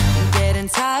 I'm getting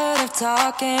tired of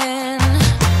talking,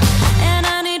 and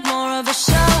I need more of a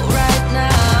show right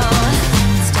now.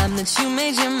 It's time that you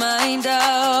made your mind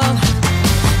up,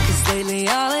 'cause lately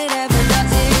all it ever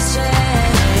does is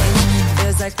change.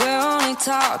 Feels like we're only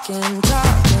talking,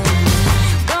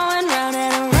 going round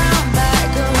and around,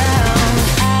 back around.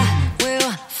 I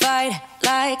will fight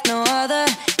like no other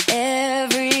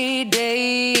every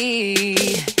day.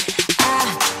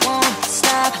 I won't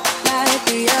stop like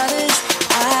the others.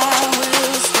 I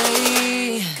will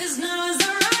stay. 'Cause now is the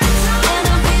right time, and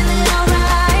I'm feeling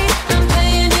alright. I'm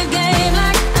playing your game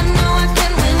like I know I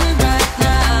can win right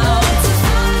now.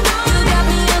 You got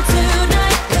me up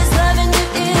tonight, 'cause loving you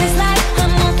is like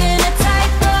I'm walking a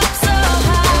tightrope so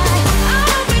high. I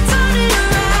won't be turning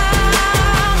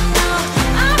around, no,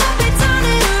 I won't be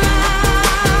turning around.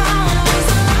 'Cause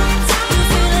the right time, you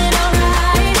feeling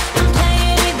alright. I'm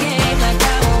playing your game like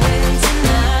I will win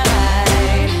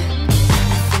tonight.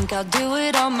 I think I'll do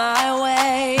it on my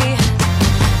way.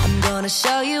 I'm gonna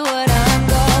show you what I'm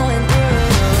going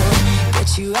through, get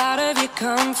you out of your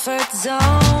comfort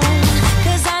zone,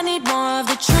 'cause I need more of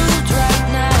the truth right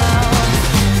now.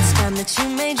 It's time that you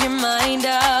made your mind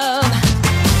up,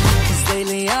 'cause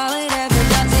lately all it ever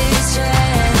does is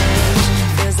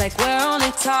change. Feels like we're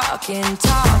only talking,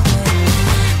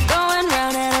 going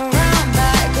round and around,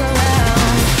 back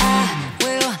around. I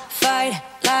will fight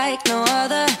like no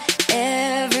other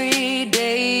every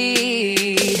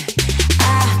day.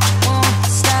 I won't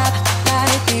stop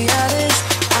like the others.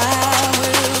 I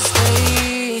will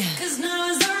stay. 'Cause now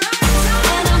is the right time,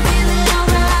 and I'm feeling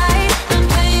alright. I'm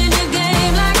playing your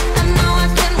game like I know I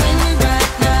can win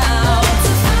right now.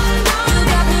 You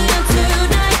got me up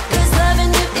tonight, 'cause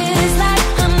loving you is like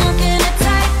I'm walking a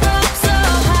tightrope so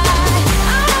high.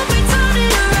 I won't be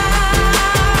turning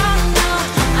around, no,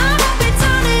 I won't be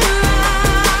turning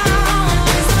around.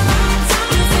 'Cause the right time,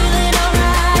 you feeling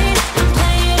alright. I'm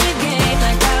playing your game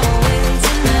like I will win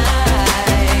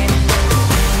tonight.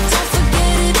 Don't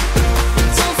forget it,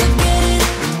 don't forget it,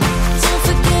 don't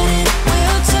forget it.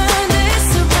 We'll turn this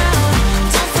around.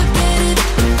 Don't forget it,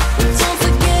 don't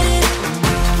forget it,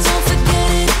 don't forget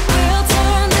it. We'll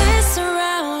turn this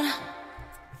around.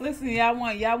 Listen, y'all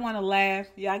want to laugh.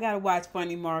 Y'all got to watch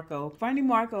Funny Marco. Funny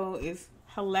Marco is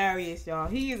hilarious, y'all.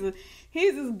 He's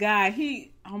this guy.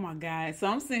 Oh my God. So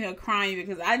I'm sitting here crying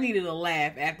because I needed a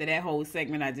laugh after that whole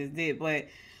segment I just did. But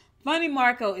Funny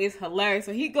Marco is hilarious.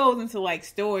 So he goes into like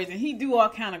stores and he do all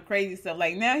kind of crazy stuff.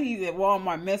 Like now he's at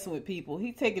Walmart messing with people.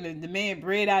 He's taking the man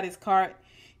bread out his cart.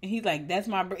 And he's like, that's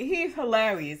my bread. He's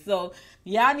hilarious. So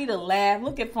y'all need to laugh.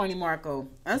 Look at Funny Marco.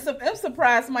 I'm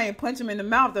surprised somebody didn't punch him in the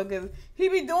mouth though, because he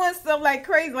be doing stuff like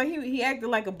crazy. Like he acted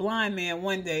like a blind man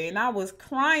one day. And I was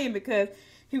crying because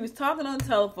he was talking on the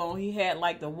telephone. He had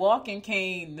like the walking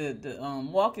cane, the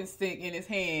walking stick in his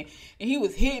hand. And he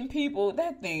was hitting people.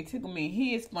 That thing tickled me.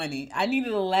 He is funny. I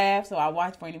needed a laugh, so I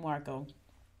watched Funny Marco.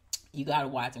 You got to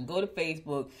watch him. Go to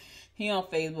Facebook. He on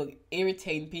Facebook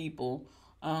irritating people.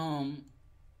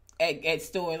 At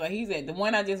stores. Like he's at the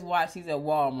one I just watched, he's at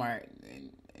Walmart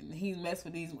and he's messed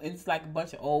with these, it's like a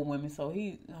bunch of old women, so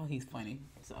he's funny.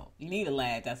 So you need a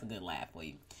laugh. That's a good laugh for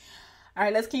you. All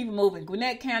right, let's keep it moving.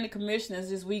 Gwinnett County Commissioners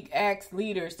this week asked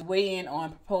leaders to weigh in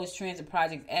on proposed transit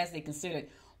projects as they considered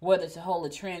whether to hold a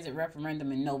transit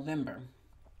referendum in November.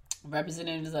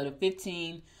 Representatives of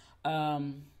 15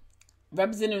 of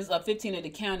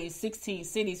the county's 16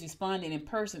 cities responded in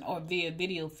person or via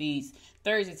video feeds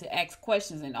Thursday to ask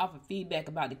questions and offer feedback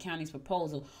about the county's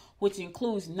proposal, which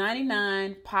includes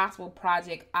 99 possible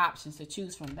project options to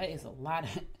choose from. That is a lot.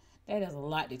 That is a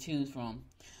lot to choose from.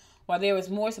 While there was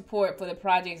more support for the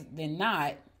projects than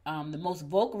not, the most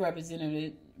vocal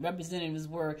representatives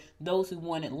were those who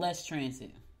wanted less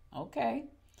transit. Okay.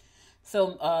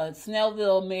 So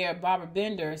Snellville Mayor Barbara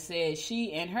Bender said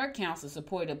she and her council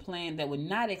supported a plan that would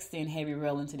not extend heavy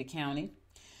rail into the county.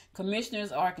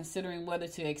 Commissioners are considering whether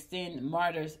to extend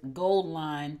MARTA's Gold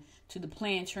Line to the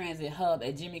planned transit hub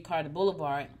at Jimmy Carter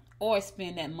Boulevard or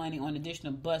spend that money on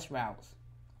additional bus routes.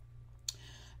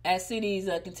 As cities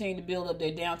continue to build up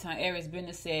their downtown areas,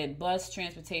 Bender said bus-based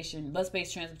transportation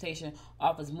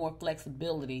offers more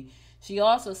flexibility. She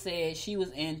also said she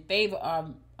was in favor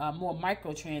of more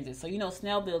microtransit. So,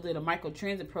 Snellville did a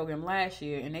microtransit program last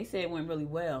year, and they said it went really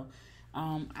well.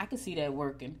 I could see that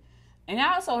working. And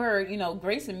I also heard,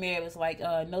 Grayson Mayor was like,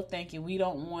 no, thank you. We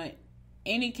don't want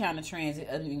any kind of transit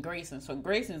other than Grayson. So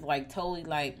Grayson's totally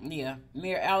yeah.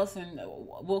 Mayor Allison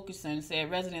Wilkerson said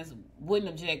residents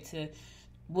wouldn't object to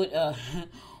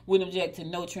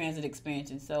no transit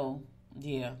expansion. So,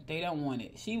 yeah, they don't want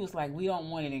it. She was like, we don't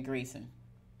want it in Grayson.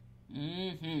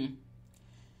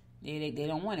 They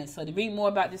don't want it. So to read more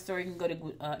about this story, you can go to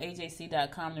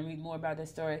ajc.com to read more about this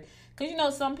story.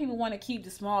 Because, some people want to keep the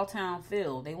small town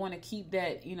feel. They want to keep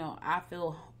that, I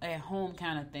feel at home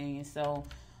kind of thing. And so,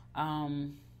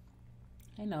 that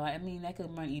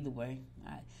could run either way.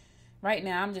 Right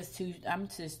now, I'm just too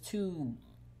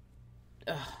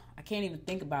I can't even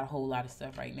think about a whole lot of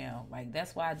stuff right now.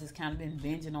 That's why I just kind of been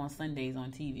binging on Sundays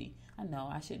on TV. I know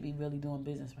I should be really doing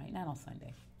business right now on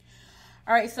Sunday.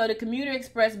 All right, so the Commuter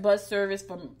Express bus service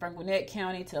from Gwinnett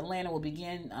County to Atlanta will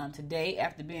begin today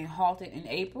after being halted in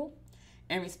April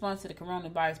in response to the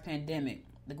coronavirus pandemic.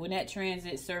 The Gwinnett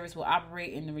Transit service will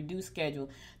operate in the reduced schedule.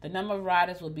 The number of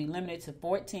riders will be limited to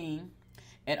 14,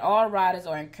 and all riders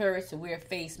are encouraged to wear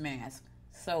face masks.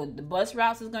 So the bus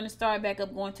routes is going to start back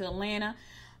up going to Atlanta,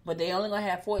 but they only going to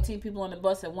have 14 people on the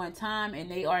bus at one time,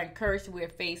 and they are encouraged to wear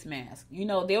face masks.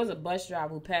 There was a bus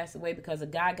driver who passed away because a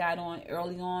guy got on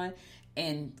early on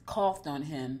and coughed on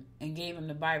him and gave him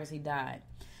the virus. He died.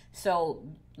 So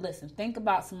listen, think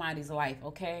about somebody's life,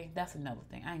 okay? That's another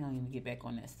thing. I ain't gonna even get back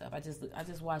on that stuff. I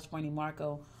just watched Funny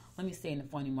Marco. Let me stay in the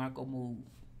Funny Marco mood.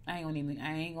 I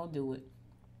ain't gonna do it.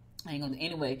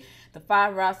 Anyway, the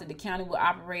 5 routes that the county will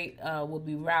operate will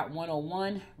be Route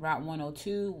 101, Route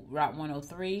 102, Route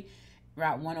 103,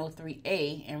 Route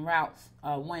 103A, and Route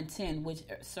 110, which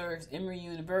serves Emory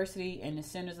University and the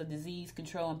Centers of Disease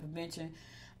Control and Prevention.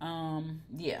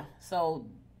 So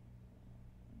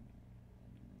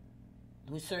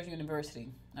which serves University.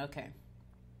 Okay.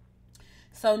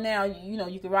 So now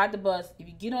you can ride the bus. If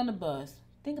you get on the bus,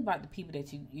 think about the people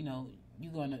that you're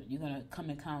gonna come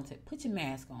in contact. Put your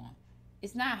mask on.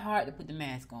 It's not hard to put the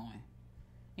mask on.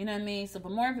 You know what I mean? So for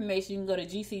more information, you can go to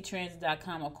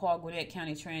gctransit.com or call Gwinnett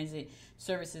County Transit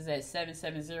Services at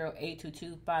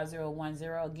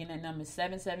 770-822-5010. Again, that number is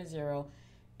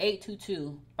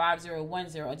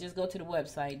 770-822-5010. Or just go to the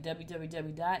website,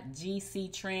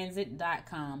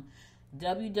 www.gctransit.com.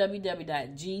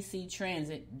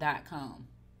 www.gctransit.com.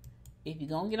 If you're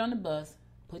going to get on the bus,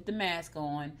 put the mask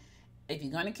on. If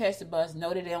you're going to catch the bus,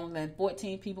 know that they only let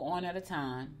 14 people on at a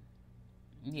time.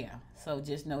 Yeah, so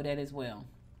just know that as well.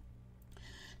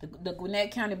 The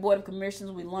Gwinnett County Board of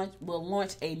Commissioners will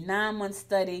launch a 9-month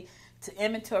study to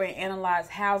inventory and analyze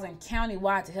housing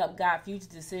countywide to help guide future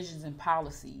decisions and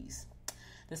policies.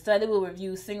 The study will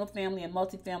review single-family and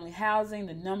multifamily housing,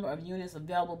 the number of units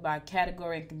available by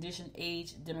category and condition,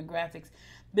 age, demographics,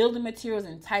 building materials,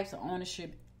 and types of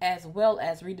ownership, as well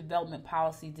as redevelopment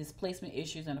policy, displacement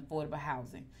issues, and affordable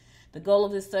housing. The goal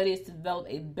of this study is to develop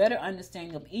a better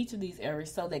understanding of each of these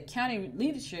areas so that county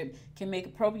leadership can make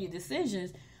appropriate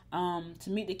decisions to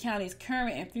meet the county's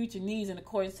current and future needs in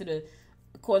accordance with the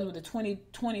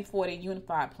 2040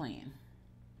 Unified Plan.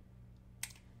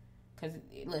 Because,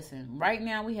 listen, right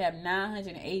now we have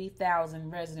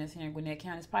 980,000 residents here in Gwinnett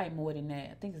County. It's probably more than that.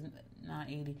 I think it's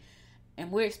 980.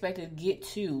 And we're expecting to get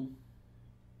to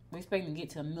 1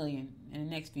 million in the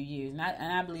next few years. And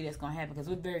I believe that's going to happen because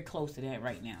we're very close to that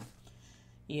right now.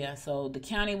 Yeah, so the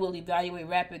county will evaluate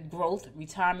rapid growth,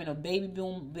 retirement of baby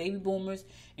boomers,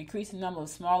 increasing number of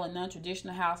small and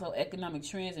non-traditional household, economic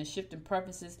trends, and shifting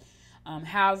preferences.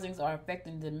 Housings are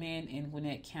affecting demand in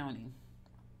Gwinnett County.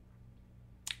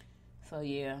 So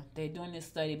yeah, they're doing this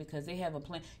study because they have a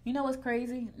plan. You know what's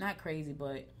crazy? Not crazy,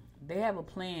 but they have a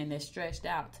plan that's stretched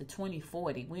out to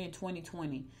 2040. We're in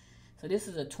 2020. So this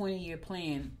is a 20-year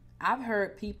plan. I've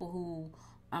heard people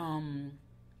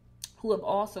who have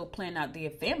also planned out their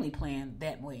family plan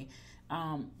that way.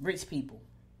 Rich people.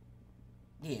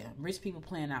 Yeah, rich people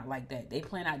plan out like that. They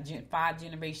plan out 5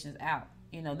 generations out.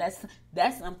 You know,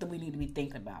 that's something we need to be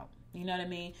thinking about. You know what I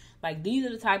mean? Like, these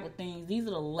are the type of things, these are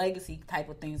the legacy type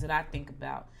of things that I think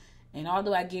about. And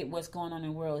although I get what's going on in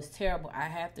the world is terrible, I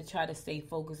have to try to stay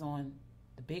focused on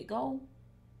the big goal.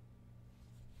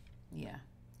 Yeah.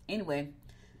 Anyway,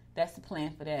 that's the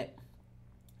plan for that.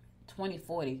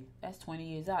 2040, that's 20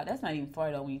 years out. That's not even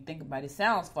far though when you think about it. It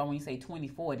sounds far when you say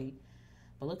 2040.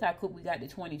 But look how quick we got to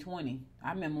 2020.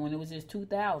 I remember when it was just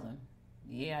 2000.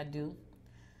 Yeah, I do.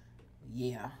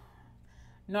 Yeah.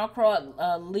 Norcross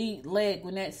led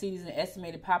Gwinnett City's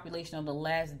estimated population of the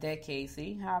last decade.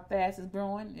 See how fast it's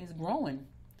growing? It's growing.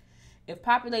 If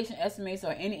population estimates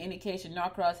are any indication,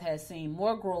 Norcross has seen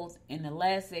more growth in the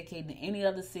last decade than any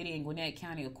other city in Gwinnett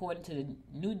County, according to the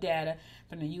new data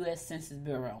from the U.S. Census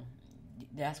Bureau.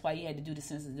 That's why you had to do the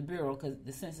Census Bureau, because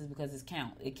it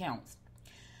counts.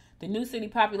 The new city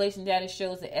population data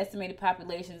shows the estimated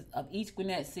populations of each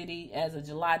Gwinnett city as of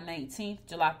July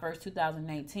 1st,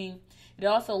 2019. It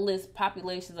also lists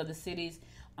populations of the cities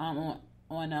on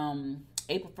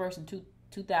April 1st in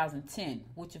 2010,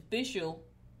 which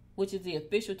is the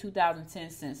official 2010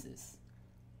 census.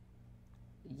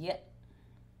 Yep.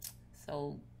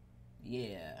 So,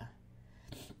 yeah.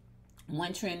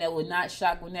 One trend that would not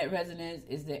shock Gwinnett residents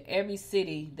is that every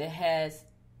city that has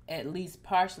at least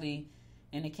partially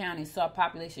in the county saw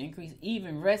population increase.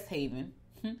 Even Rest Haven,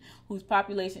 whose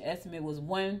population estimate was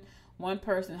one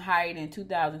person higher than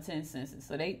 2010 census.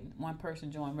 So one person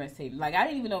joined Rest Haven. Like, I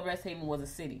didn't even know Rest Haven was a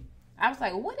city. I was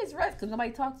like, what is Rest? Because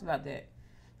nobody talks about that.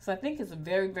 So I think it's a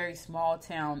very, very small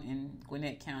town in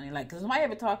Gwinnett County. Like, because nobody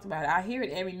ever talks about it. I hear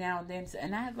it every now and then.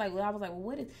 And I was like, well,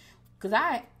 what is? Because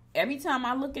every time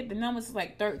I look at the numbers, it's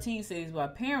like 13 cities.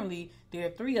 But apparently there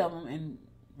are 3 of them, and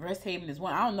Rest Haven is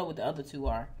one. I don't know what the other 2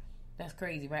 are. That's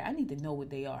crazy, right? I need to know what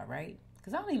they are, right?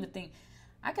 Because I don't even think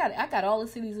I got all the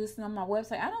cities listed on my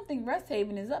website. I don't think Rest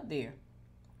Haven is up there.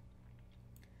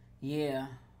 Yeah,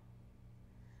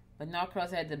 but Norcross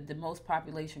had the most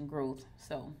population growth.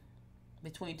 So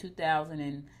between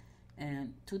 2010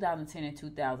 and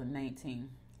 2019.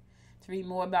 To read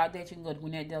more about that, you can go to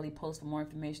Gwinnett Daily Post for more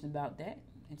information about that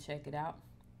and check it out.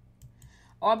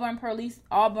 Auburn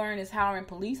is hiring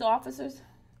police officers.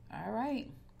 All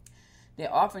right.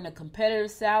 They're offering a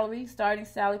competitive starting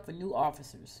salary for new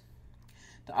officers.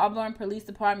 The Auburn Police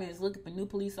Department is looking for new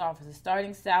police officers.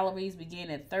 Starting salaries begin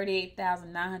at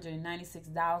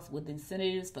 $38,996 with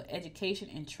incentives for education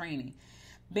and training.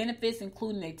 Benefits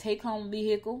including a take-home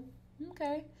vehicle,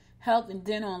 health and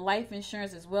dental and life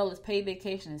insurance, as well as paid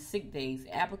vacation and sick days.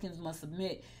 Applicants must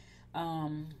submit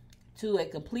to a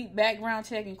complete background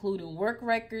check, including work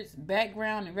records,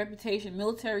 background and reputation,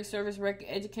 military service record,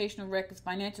 educational records,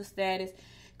 financial status,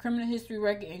 criminal history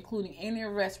record, including any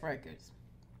arrest records.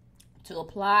 To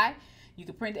apply, you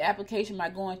can print the application by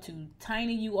going to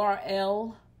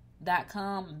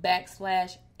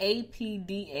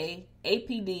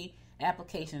tinyurl.com/APD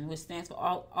application, which stands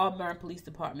for Auburn Police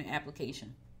Department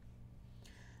application.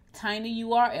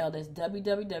 TinyURL, that's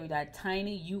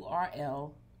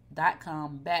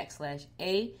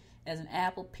www.tinyurl.com/A as in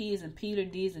Apple, P as in Peter,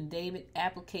 D as in David,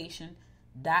 application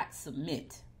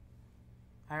 .submit.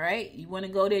 All right, you want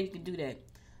to go there, you can do that.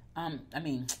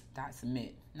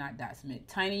 .submit, not .submit.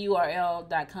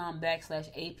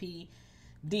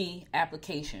 tinyurl.com/APD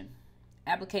application.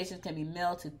 Applications can be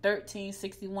mailed to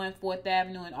 1361 4th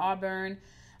Avenue in Auburn,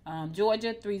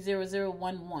 Georgia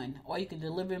 30011, or you can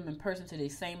deliver them in person to the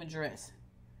same address.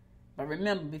 But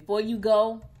remember, before you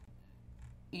go,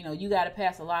 you got to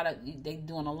pass they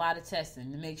doing a lot of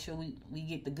testing to make sure we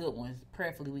get the good ones.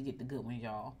 Prayerfully, we get the good ones,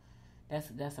 y'all.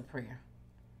 That's a prayer.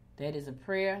 That is a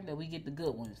prayer that we get the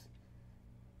good ones.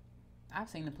 I've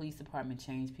seen the police department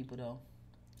change people, though.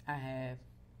 I have.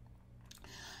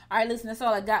 All right, listen, that's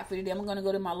all I got for today. I'm going to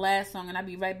go to my last song, and I'll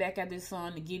be right back at this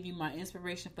song to give you my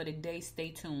inspiration for the day.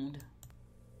 Stay tuned.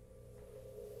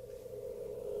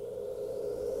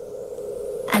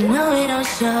 I know it don't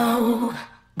show,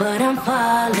 but I'm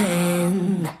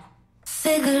falling.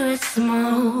 Cigarette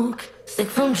smoke, sick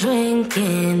from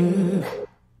drinking.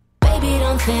 Baby,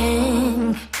 don't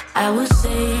think I will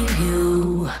save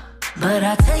you, but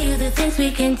I'll tell you the things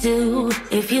we can do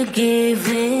if you give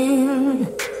in.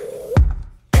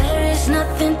 There's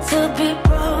nothing to be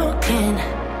broken.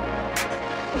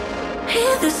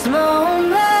 Hear this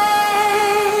moment.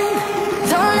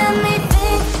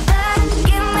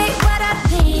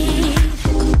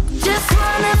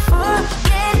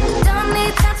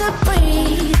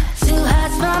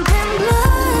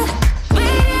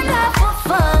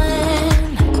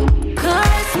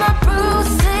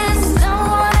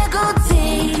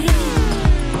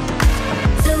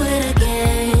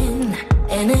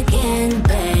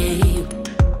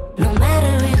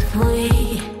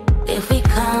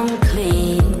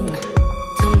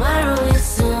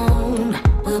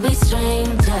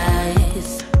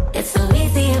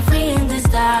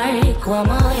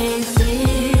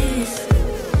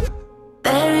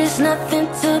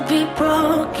 to be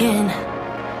broken.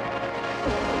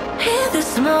 In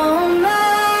this moment,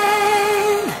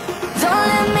 don't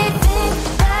let me think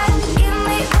back, give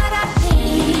me what I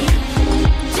need.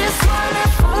 Just wanna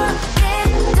forget,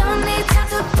 don't need time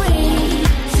to breathe.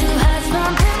 Two hearts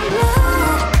pumping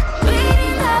blood,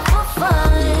 beating up for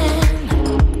fun.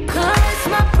 Caress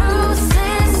my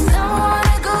bruises, don't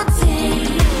wanna go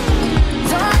deep.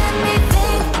 Don't let me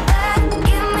think back,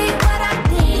 give me what I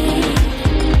need.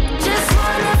 Just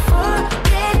wanna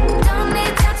forget, don't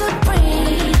need time to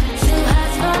breathe. Two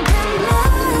hearts pumping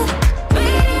blood,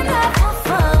 beating up for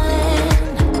fun.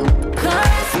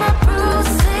 Caress my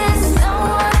bruises, don't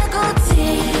wanna go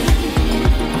deep.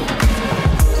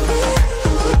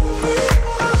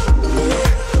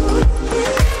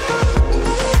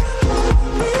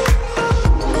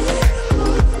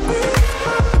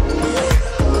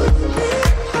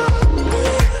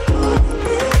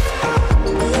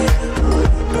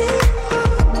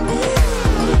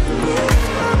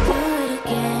 Do it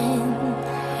again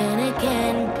and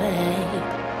again, babe.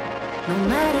 No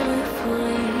matter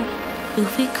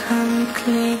if we come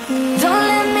clean. Don't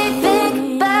let me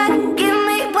think back, give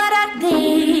me what I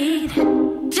need.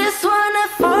 Just wanna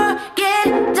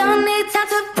forget, don't need time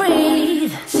to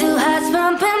breathe. Two hearts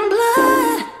pumping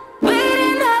blood,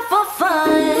 beating up for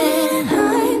fun.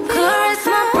 Caress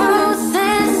my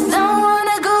bruises, don't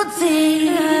wanna go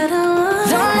deep.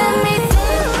 Don't let me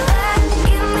think back,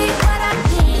 give me what I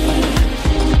need.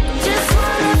 Just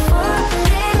wanna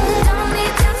forget, don't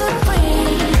need time to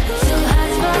breathe. Two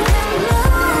hearts pumping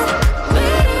blood,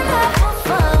 beating up for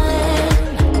fun.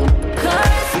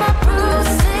 Caress my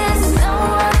bruises, don't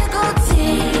wanna go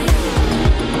deep.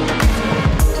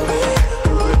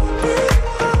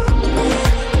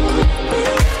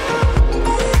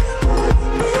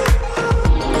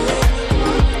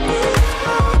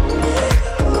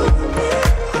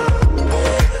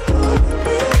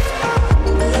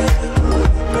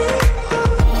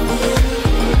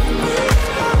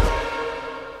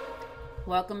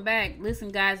 Welcome back. Listen,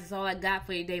 guys, that's all I got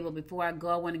for you today. But before I go,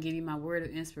 I want to give you my word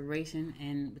of inspiration,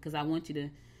 and because I want you to,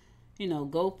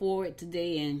 go forward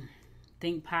today and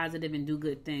think positive and do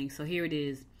good things. So here it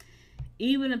is.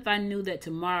 Even if I knew that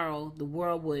tomorrow the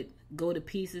world would go to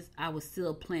pieces, I would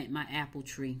still plant my apple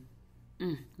tree.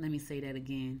 Let me say that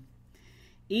again.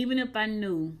 Even if I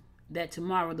knew that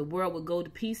tomorrow the world would go to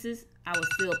pieces, I would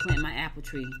still plant my apple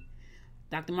tree.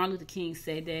 Dr. Martin Luther King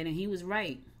said that, and he was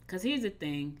right. Because here's the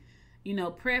thing.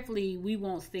 Prayerfully, we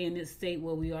won't stay in this state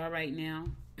where we are right now.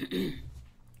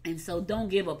 And so don't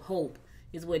give up hope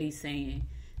is what he's saying.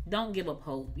 Don't give up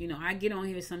hope. I get on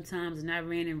here sometimes and I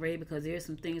rant and rave because there's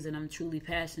some things that I'm truly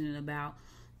passionate about.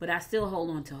 But I still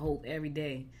hold on to hope every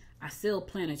day. I still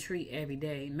plant a tree every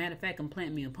day. Matter of fact, I'm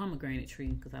planting me a pomegranate tree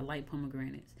because I like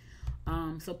pomegranates.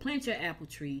 So plant your apple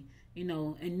tree,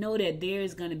 and know that there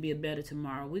is going to be a better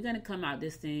tomorrow. We're going to come out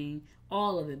this thing,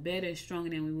 all of it, better and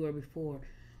stronger than we were before.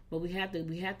 But we have to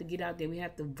get out there. We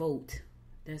have to vote.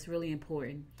 That's really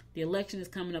important. The election is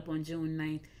coming up on June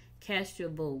 9th. Cast your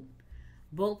vote.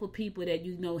 Vote for people that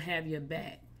have your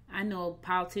back. I know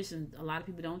politicians, a lot of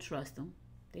people don't trust them.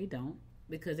 They don't,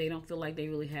 because they don't feel like they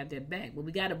really have their back. But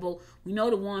we got to vote. We know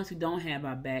the ones who don't have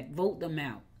our back. Vote them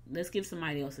out. Let's give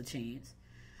somebody else a chance.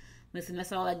 Listen,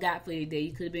 that's all I got for you today.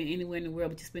 You could have been anywhere in the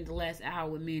world, but you spent the last hour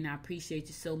with me, and I appreciate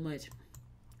you so much.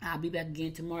 I'll be back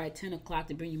again tomorrow at 10 o'clock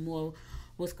to bring you more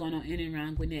what's going on in and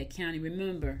around Gwinnett County.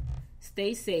 Remember,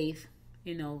 stay safe.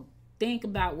 Think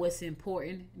about what's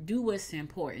important. Do what's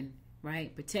important,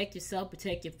 right? Protect yourself,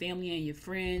 protect your family and your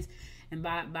friends, and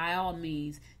by all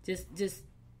means, just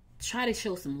try to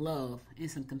show some love and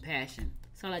some compassion.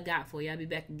 That's all I got for you. I'll be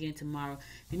back again tomorrow.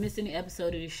 If you missed any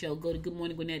episode of the show, go to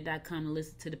goodmorninggwinnett.com and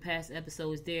listen to the past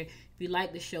episodes there. If you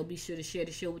like the show, be sure to share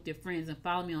the show with your friends and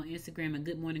follow me on Instagram at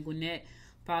Good Morning Gwinnett.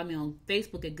 Follow me on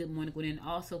Facebook at Good Morning Gwinnett.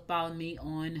 Also follow me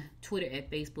on Twitter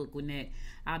at Facebook Gwinnett.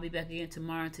 I'll be back again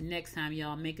tomorrow. Until next time,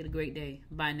 y'all, make it a great day.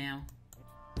 Bye now.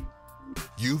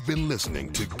 You've been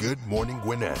listening to Good Morning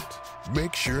Gwinnett.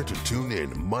 Make sure to tune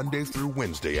in Monday through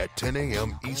Wednesday at 10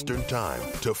 a.m. Eastern Time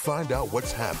to find out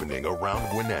what's happening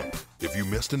around Gwinnett. If you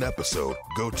missed an episode,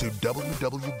 go to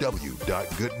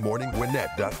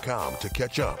www.goodmorninggwinnett.com to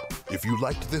catch up. If you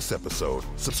liked this episode,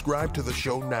 subscribe to the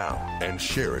show now and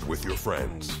share it with your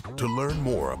friends. To learn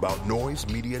more about Noise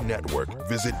Media Network,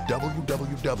 visit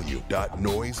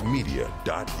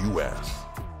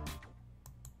www.noisemedia.us.